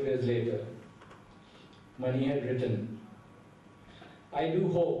email a few days later. Mani had written, "I do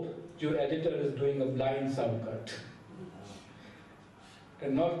hope your editor is doing a blind sound cut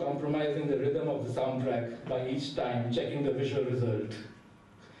and not compromising the rhythm of the soundtrack by each time checking the visual result.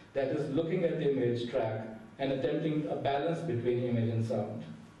 That is, looking at the image track and attempting a balance between image and sound.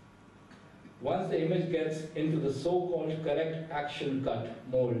 Once the image gets into the so-called correct action cut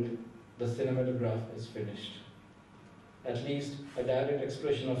mold, the cinematograph is finished. At least a direct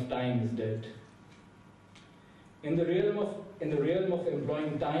expression of time is dead. In the realm of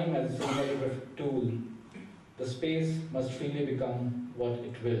employing time as a cinematographic tool, the space must freely become what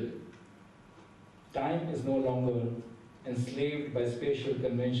it will. Time is no longer enslaved by spatial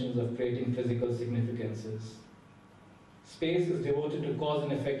conventions of creating physical significances. Space is devoted to cause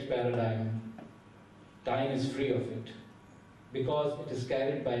and effect paradigm. Time is free of it, because it is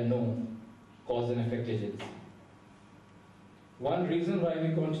carried by no cause and effect agency. One reason why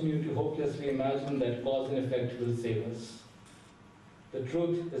we continue to hopelessly imagine that cause and effect will save us. The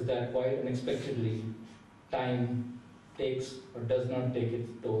truth is that quite unexpectedly, time takes or does not take its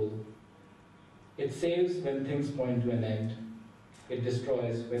toll. It saves when things point to an end. It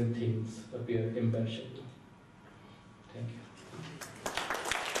destroys when things appear imperishable. Thank you.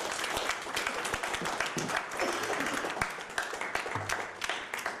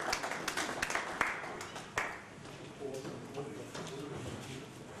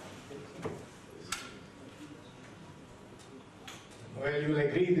 Well, you will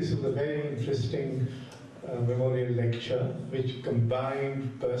agree this was a very interesting memorial lecture which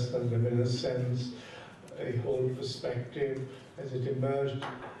combined personal reminiscence, a whole perspective as it emerged,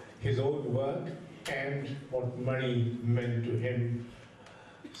 his own work and what money meant to him.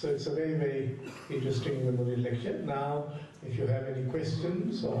 So it's a very, very interesting memorial lecture. Now, if you have any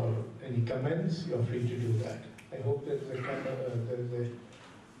questions or any comments, you're free to do that. I hope there's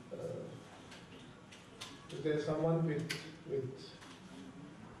is there someone with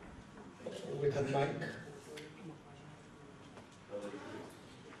a mic?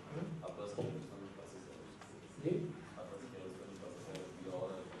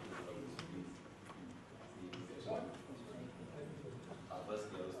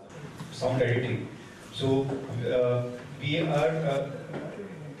 Sound editing. So we are.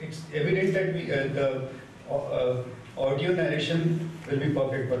 It's evident that the audio narration will be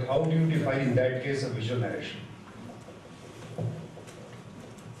perfect. But how do you define in that case a visual narration?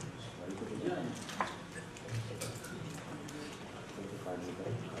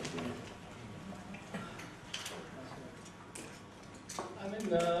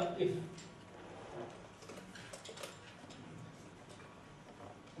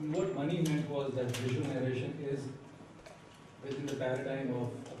 What Mani meant was that visual narration is within the paradigm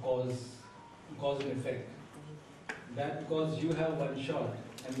of cause and effect. That because you have one shot,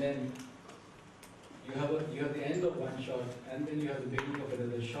 and then you have the end of one shot, and then you have the beginning of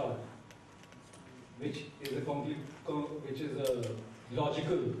another shot, which is a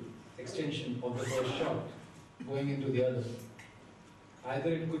logical extension of the first shot going into the other.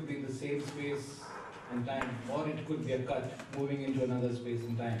 Either it could be in the same space and time, or it could be a cut moving into another space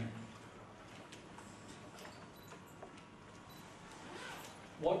and time.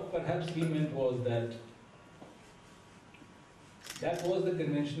 What perhaps he meant was that was the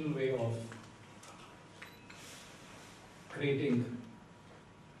conventional way of creating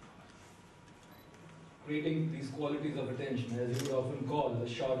these qualities of attention, as he would often call a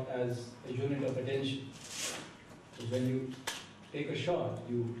shot as a unit of attention. So when you take a shot,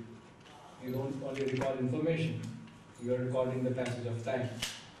 you don't only record information, you are recording the passage of time.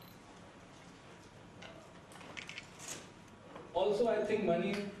 Also, I think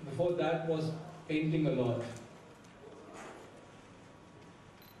Mani, before that, was painting a lot.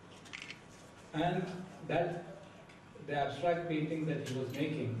 And that the abstract painting that he was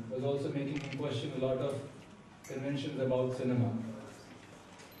making was also making him question a lot of conventions about cinema.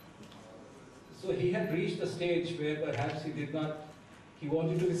 So he had reached a stage where perhaps he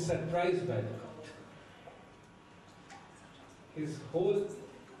wanted to be surprised by the cut. His whole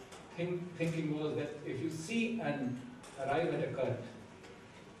thinking was that if you see and arrive at a cut,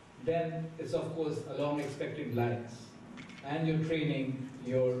 then it's of course along expected lines. And your training,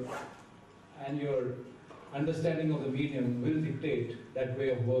 your understanding of the medium will dictate that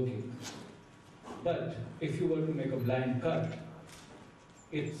way of working. But if you were to make a blind cut,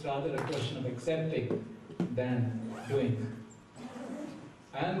 it's rather a question of accepting than doing.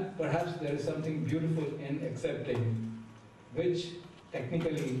 And perhaps there is something beautiful in accepting, which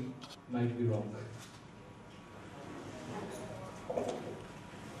technically might be wrong.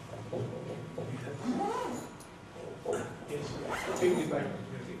 Yes, take it back.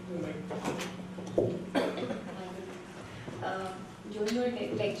 During your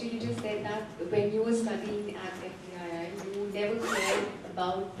lecture, you just said that when you were studying at FTII, you never cared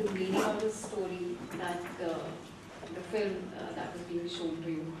about the meaning of the story that the film that was being shown to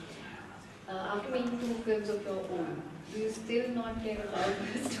you. After making 2 films of your own, do you still not care about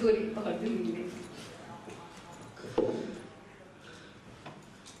the story or the meaning?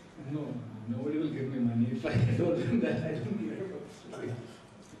 No, nobody will give me money if I told them that I don't care about the story.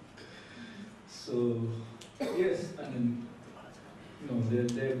 So, Yes, I mean, no,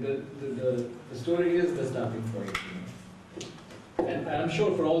 the story is the starting point. And I'm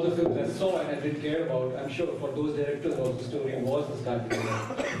sure for all the films I saw and I didn't care about, I'm sure for those directors also the story was the starting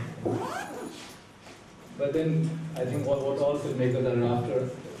point. But then I think what all filmmakers are after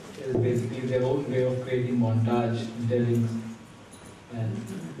is basically their own way of creating montage,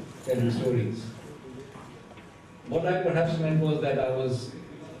 telling stories. What I perhaps meant was that I was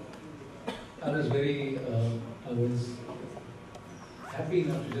happy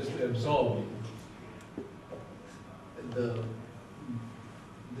enough to just absorb the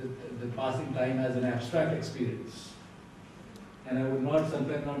passing time as an abstract experience. And I would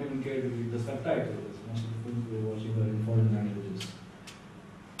sometimes not even care to read the subtitles. Most of the films we were watching were in foreign languages.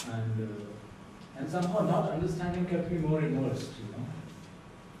 And somehow not understanding kept me more immersed,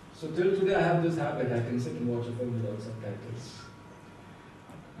 So till today I have this habit, I can sit and watch a film without subtitles.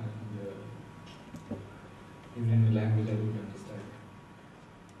 And even in a language I don't understand.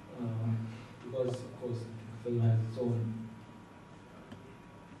 Because of course the film has its own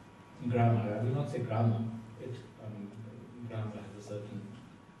grammar. I will not say grammar. Grammar has a certain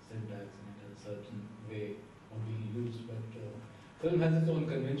syntax and it has a certain way of being used, but film has its own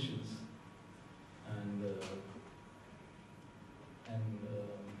conventions. And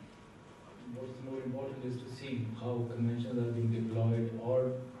what's more important is to see how conventions are being deployed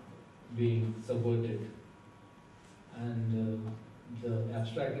or being subverted. And the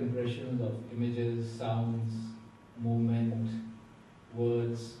abstract impressions of images, sounds, movement,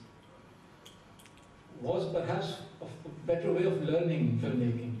 words was perhaps a better way of learning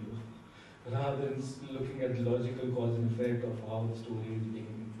filmmaking, rather than looking at the logical cause and effect of how the story is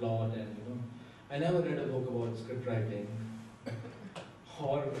being plot. And I never read a book about script writing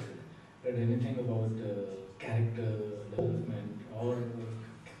or read anything about character development or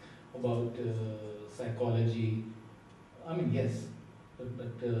about psychology. I mean, yes,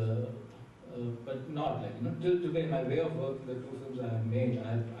 but not like, till today, my way of work, the two films I have made,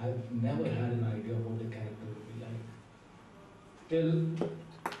 I've never had an idea of what the character would be like. Till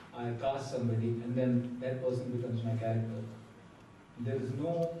I cast somebody and then that person becomes my character. There is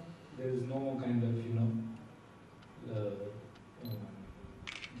no kind of,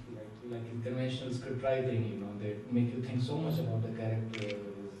 like in conventional script writing, they make you think so much about the character,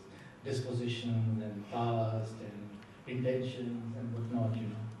 his disposition and past and intentions and whatnot,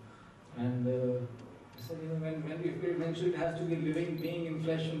 And so, when eventually it has to be a living being in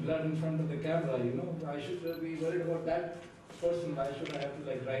flesh and blood in front of the camera, I should be worried about that person. Why should I have to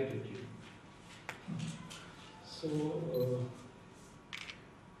write it? So,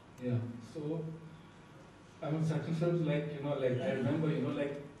 yeah. So, certain films I remember,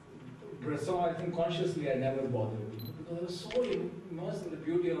 Bresson, I think consciously I never bothered, because I was so immersed in the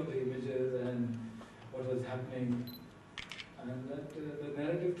beauty of the images and what was happening. And that the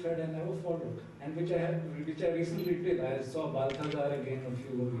narrative thread I never followed, and which I recently did. I saw Balthazar again a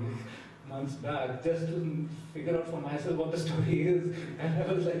few months back, just to figure out for myself what the story is, and I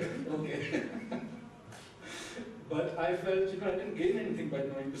was like, okay. But I felt, I didn't gain anything by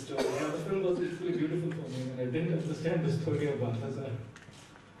knowing the story. The film was equally beautiful for me, and I didn't understand the story of Balthazar.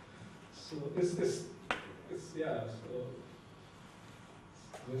 So it's yeah. So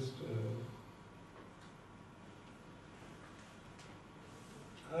just.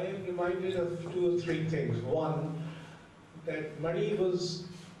 I am reminded of 2 or 3 things. One, that Mani was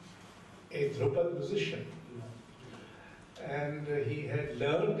a Drupal musician, and he had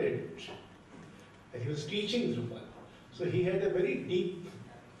learned it, and he was teaching Drupal. So he had a very deep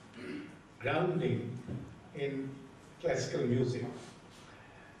grounding in classical music.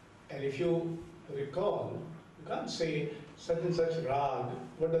 And if you recall, you can't say such and such rag,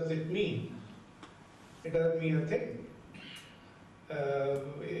 what does it mean? It doesn't mean a thing.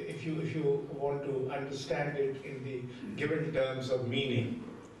 If you want to understand it in the given terms of meaning.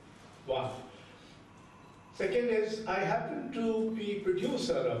 One. Second is, I happen to be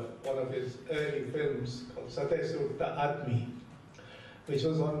producer of one of his early films called Satay Surta Admi, which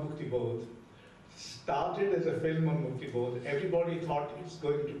was on Mukti Bodh. Started as a film on Mukti Bodh. Everybody thought it's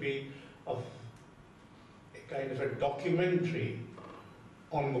going to be a kind of a documentary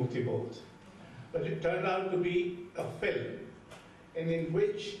on Mukti Bodh. But it turned out to be a film, and in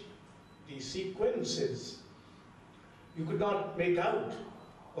which the sequences, you could not make out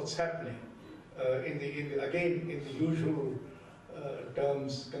what's happening. Again, in the usual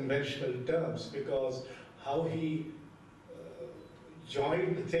terms, conventional terms, because how he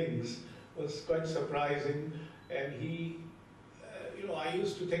joined things was quite surprising. And he, I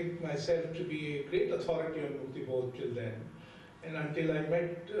used to think myself to be a great authority on Mukti Bodh till then, and until I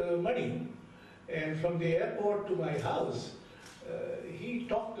met Mani. And from the airport to my house, he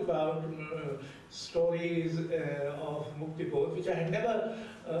talked about stories of Mukti Bodh, which I had never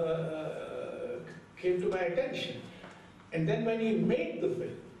came to my attention. And then when he made the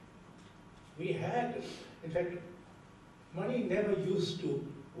film, we had, in fact, Mani never used to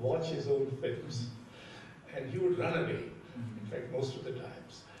watch his own films, and he would run away, in fact, most of the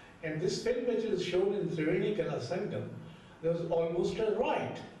times. And this film, which was shown in Triveni Kala Sangam, there was almost a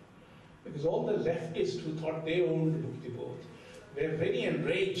riot, because all the leftists who thought they owned Mukti Bodh were very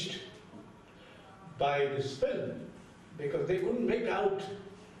enraged by this film, because they couldn't make out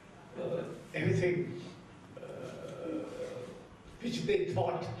anything which they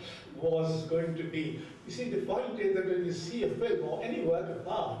thought was going to be. You see, the point is that when you see a film or any work of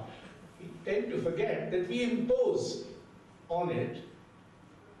art, we tend to forget that we impose on it,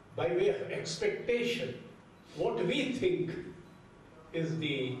 by way of expectation, what we think is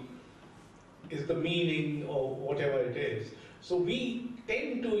the meaning or whatever it is. So we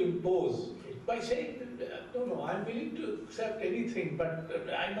tend to impose it by saying, no, I'm willing to accept anything, but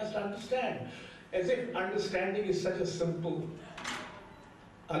I must understand. As if understanding is such a simple,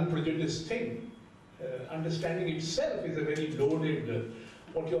 unprejudiced thing. Understanding itself is a very loaded,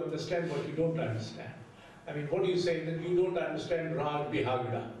 what you understand, what you don't understand. I mean, what do you say that you don't understand Rag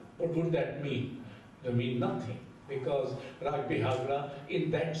Bihagda? What would that mean? It would mean nothing, because Rag Bihagda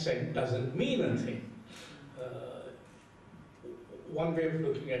in that sense doesn't mean a thing. One way of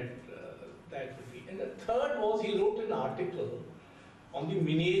looking at that would be. And the third was, he wrote an article on the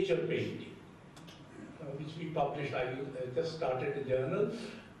miniature painting, which we published. I just started a journal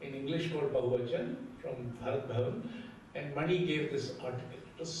in English called Bahuvachan from Bharat Bhavan, and Mani gave this article.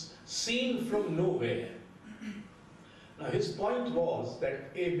 It was seen from nowhere. Now his point was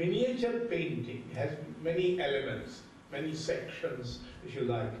that a miniature painting has many elements, many sections, if you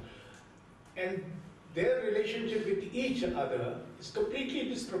like, and their relationship with each other is completely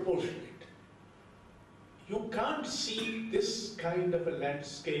disproportionate. You can't see this kind of a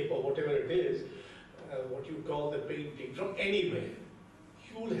landscape or whatever it is, what you call the painting, from anywhere.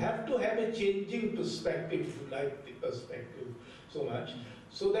 You will have to have a changing perspective, if you like the perspective so much,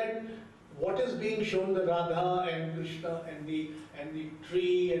 so that what is being shown, the Radha and Krishna and the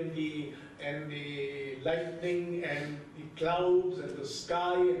tree and the lightning and the clouds and the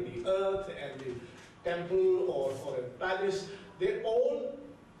sky and the earth and the temple or a palace, they all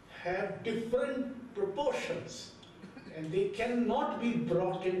have different proportions, and they cannot be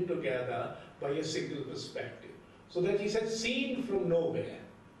brought in together by a single perspective. So that he said, seen from nowhere.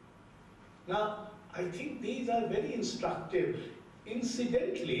 Now, I think these are very instructive.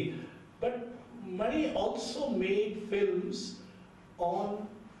 Incidentally, but Mani also made films on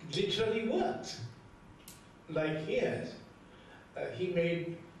literary works, like he has. He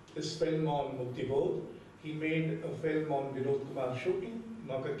made this film on Mukti Bodh. He made a film on Vinod Kumar Shukla,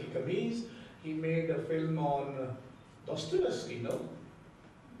 Naukar Ki Kameez. He made a film on Dostoevsky, no?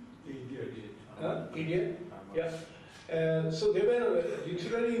 Idiot. Idiot, yeah. So there were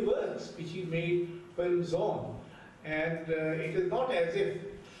literary works which he made films on. And it is not as if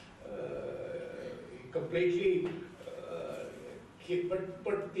completely,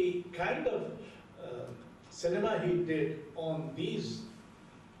 but the kind of cinema he did on these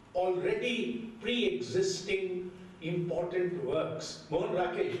already pre-existing important works. Mohan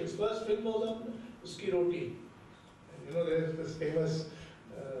Rakesh, his first film was on Uski Roti. You know, there's this famous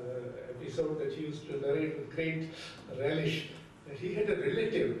episode that he used to narrate with great relish, that he had a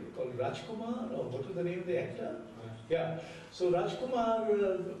relative called Rajkumar, or what was the name of the actor? Yeah. So Rajkumar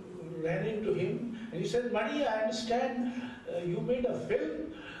ran into him and he said, Mani, I understand you made a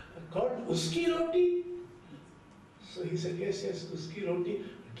film called Uski Roti. So he said, yes, Uski Roti.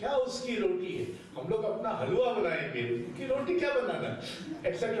 क्या उसकी रोटी है? हम लोग अपना हलवा बनाएंगे, उसकी रोटी क्या बनाना,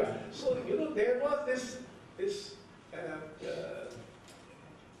 etc. So there was this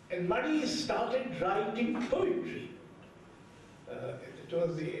and Mani started writing poetry. It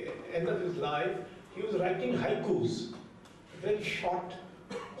was the end of his life. He was writing haikus, very short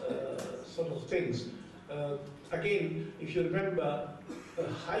sort of things. Again, if you remember, a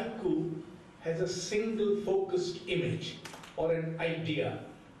haiku has a single focused image or an idea.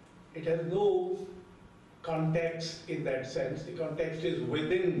 It has no context in that sense. The context is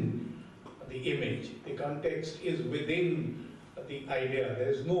within the image. The context is within the idea. There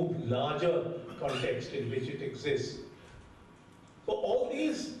is no larger context in which it exists. So all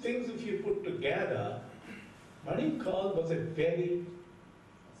these things, if you put together, Mani Kaul was a very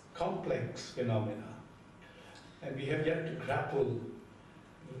complex phenomena. And we have yet to grapple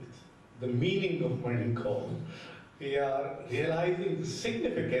with the meaning of Mani Kaul. We are realizing the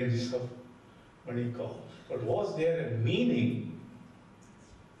significance of Kaul. But was there a meaning?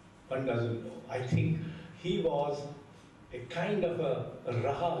 One doesn't know. I think he was a kind of a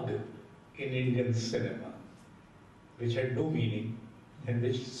rag in Indian cinema, which had no meaning and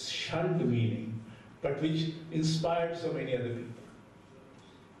which shunned meaning, but which inspired so many other people.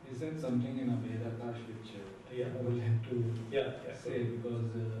 He said something in a Vedakash which Yeah. I would like to Yeah, say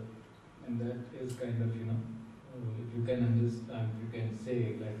because, and that is kind of, if you can understand, you can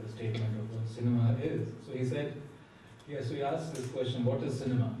say like a statement of what cinema is. So he said, so he asked this question, what is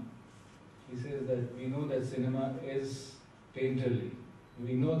cinema? He says that we know that cinema is painterly.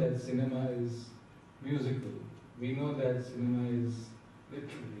 We know that cinema is musical. We know that cinema is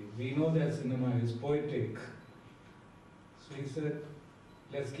literary. We know that cinema is poetic. So he said,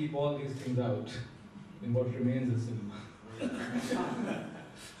 let's keep all these things out in what remains of cinema.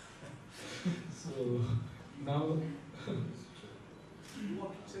 So now, You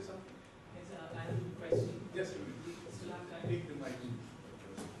want to say something? Yes, I have a question. Yes, Still have time? take the mic.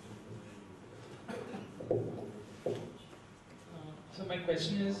 So my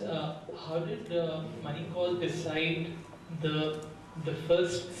question is, how did Kaul decide the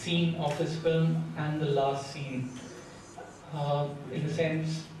first scene of his film and the last scene? In the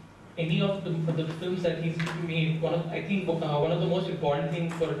sense, any of the films that he's made, I think one of the most important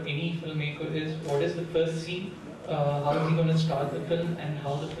things for any filmmaker is what is the first scene, how is he going to start the film, and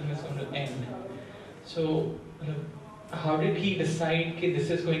how the film is going to end. So, how did he decide that this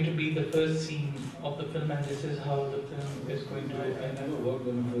is going to be the first scene of the film and this is how the film is going to I end? never worked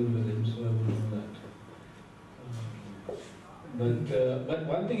on a film with him, so I wouldn't know that. But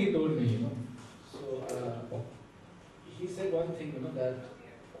one thing he told me, so he said one thing, that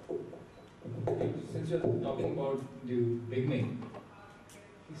since you're talking about the beginning,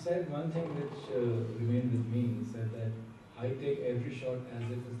 he said one thing which remained with me. He said that I take every shot as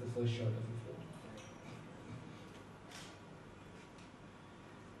if it's the first shot of a film.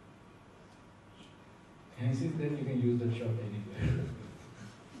 And he says then you can use that shot anywhere.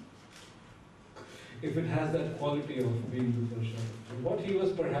 If it has that quality of being the first shot. And what he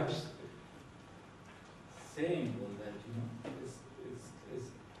was perhaps saying was that,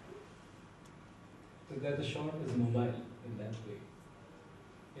 that the shot is mobile in that way.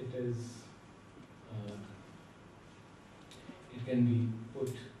 It is, it can be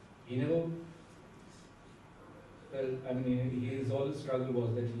put, he never, his always struggle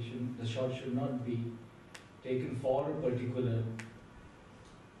was that the shot should not be taken for a particular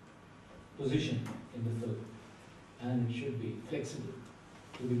position in the film, and it should be flexible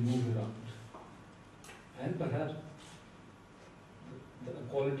to be moved around. And perhaps the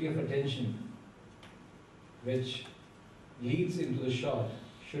quality of attention which leads into the shot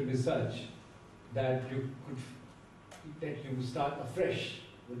should be such that you start afresh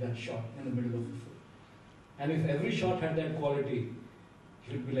with that shot in the middle of the film. And if every shot had that quality,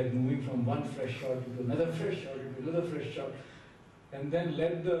 it would be like moving from one fresh shot into another fresh shot into another fresh shot, and then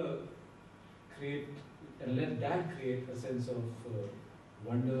let that create a sense of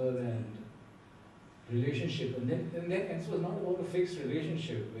wonder and relationship. And it was not about a fixed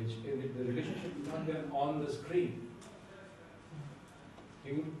relationship, the relationship is not there on the screen.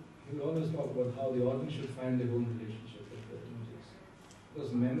 He would always talk about how the audience should find their own relationship with the images.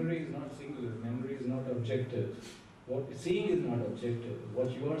 Because memory is not singular, memory is not objective. What seeing is not objective.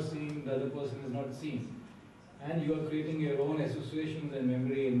 What you are seeing, the other person is not seeing. And you are creating your own associations and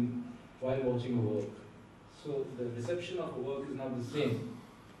memory while watching a work. So the reception of a work is not the same.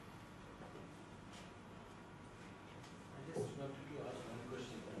 I just wanted to ask one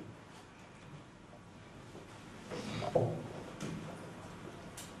question.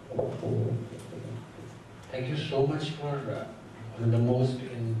 Thank you so much for one of the most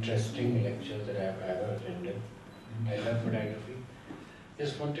interesting lectures that I have ever attended. I love photography.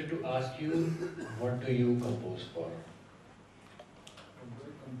 Just wanted to ask you, what do you compose for?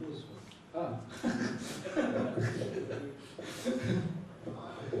 Compose for?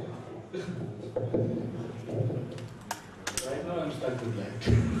 Right now I'm stuck with that.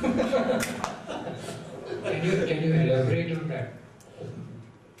 Can you elaborate on that?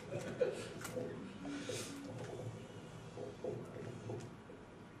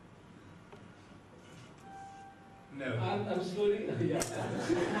 No. I'm slowly, yeah. I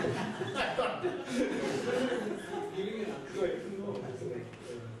thought giving it no.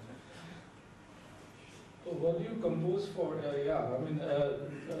 So what do you compose for?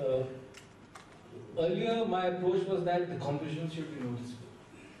 Earlier my approach was that the composition should be noticeable.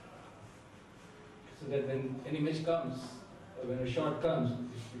 So that when an image comes, or when a shot comes,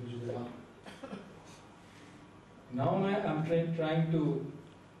 people should go, wow. Now I'm trying to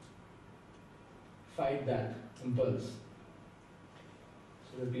fight that impulse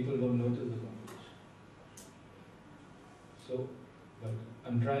so that people don't notice the competition. So, but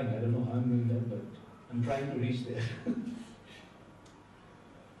I'm trying. I don't know how I'm doing that, but I'm trying to reach there.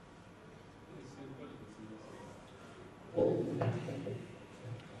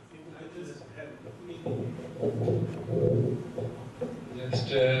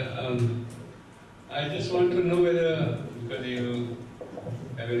 Just, I just want to know whether, because you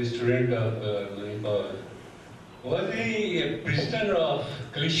have been a student of Manipal, was he a prisoner of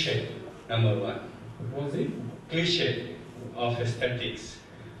cliche, number one? Was he? Cliche of aesthetics.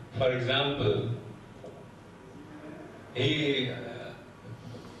 For example, he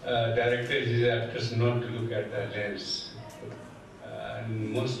directed his actors not to look at the lens.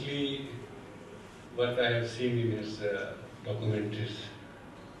 And mostly what I have seen in his documentaries,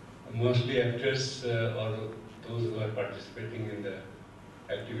 mostly actors or those who are participating in the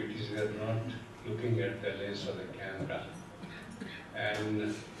activities were not looking at the lens of the camera.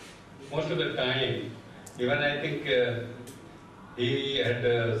 And most of the time, even I think he had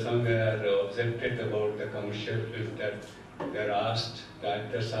somewhere objected about the commercial film that the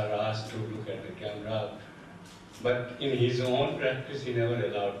actors are asked to look at the camera. But in his own practice, he never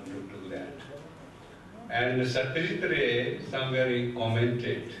allowed to do that. And Satyajit Ray somewhere he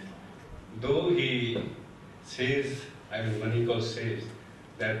commented, though he says, I mean Manikal says,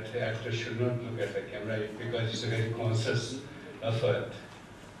 that actors should not look at the camera because it's a very conscious effort.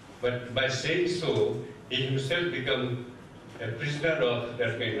 But by saying so, he himself become a prisoner of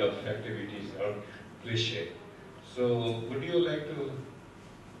that kind of activities or cliche. So would you like to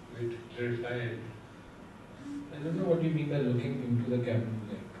clarify? I don't know what you mean by looking into the camera,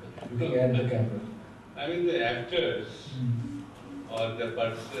 like looking at the camera. I mean the actors or the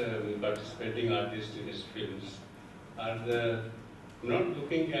participating artists in his films are not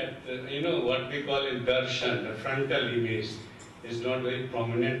looking at, what we call in darshan, the frontal image is not very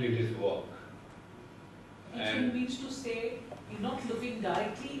prominent in his work. It means to say, you're not looking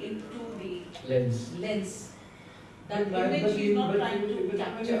directly into the Lens. That image he's not trying to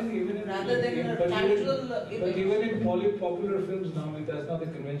capture, rather than a casual image. But even in popular films now, that's not the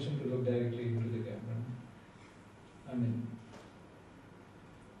convention to look directly into the camera. I mean,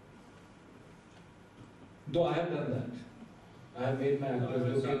 though I have done that. I have made my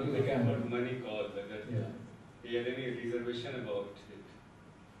actors look into the camera. Manikal, whether he had any reservation about it,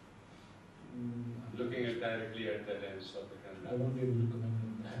 looking directly at the lens of the camera. I won't be able to comment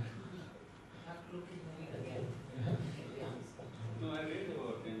on that. Have to look in the mirror again. No, I read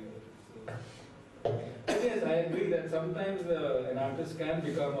about him. But yes, I agree that sometimes an artist can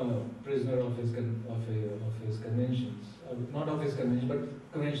become a prisoner of his conventions, not of his conventions,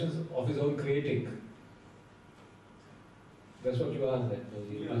 but conventions of his own creating. That's what you asked, that was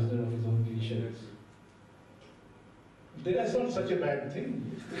he a prisoner of his own cliches. That's not such a bad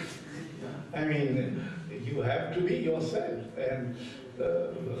thing. I mean, you have to be yourself, and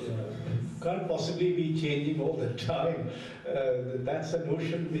can't possibly be changing all the time. That's a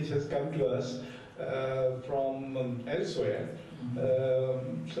notion which has come to us from elsewhere.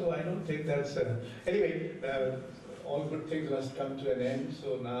 So I don't think that's anyway. All good things must come to an end.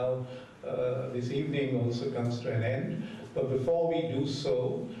 So now this evening also comes to an end. But before we do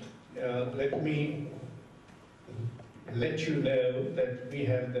so, let me let you know that we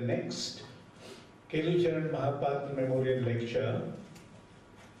have the next Kelucharan Mahapatra Memorial Lecture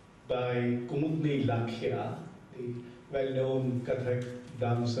by Kumudni Lakhya, the well-known Kathak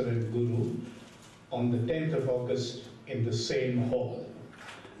dancer and guru, on the 10th of August in the same hall.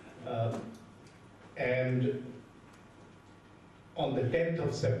 And on the 10th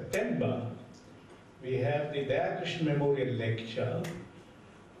of September, we have the Dayakrishna Memorial Lecture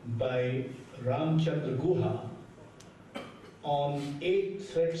by Ramchandra Guha on 8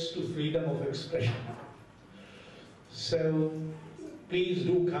 threats to freedom of expression. So please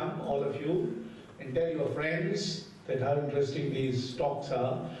do come, all of you, and tell your friends that how interesting these talks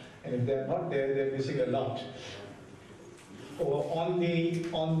are, and if they're not there, they're missing a lot. On the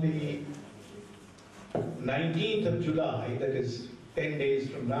 19th of July, that is 10 days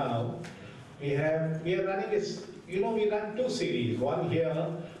from now, we are running this, we run 2 series, one here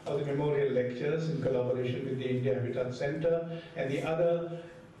of the memorial lectures in collaboration with the India Habitat Center, and the other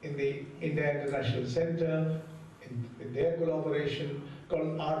in the India International Center, with their collaboration,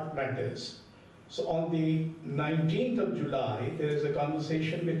 called Art Matters. So on the 19th of July, there is a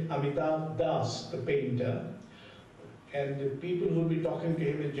conversation with Amitabh Das, the painter, and the people who will be talking to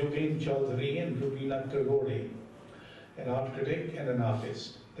him is Jogen Chaudhary and Rubina Kragode, an art critic and an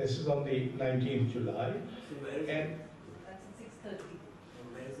artist. This is on the 19th of July. That's at 6:30.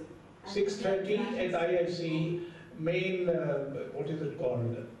 6:30 at IIC main, what is it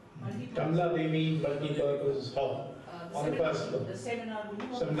called? Kamla Devi Multi-Purpose Hall on the first floor. The seminar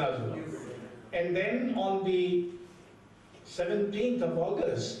room. Seminar room. And then on the 17th of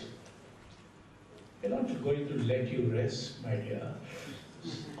August, we're not going to let you rest, my dear.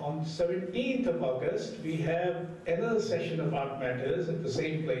 On 17th of August, we have another session of Art Matters at the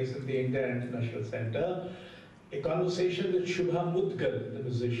same place in the India International Center, a conversation with Shubha Mudgal, the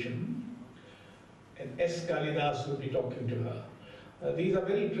musician, and S. Kalidas will be talking to her. These are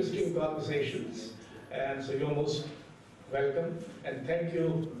very interesting conversations, and so you're most welcome. And thank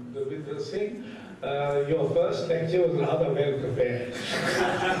you, Gurvinder Singh. Your first lecture was rather well prepared.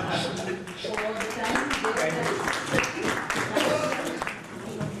 Thank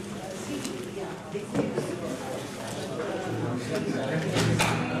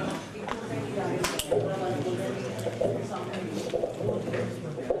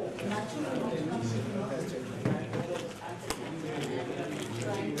you.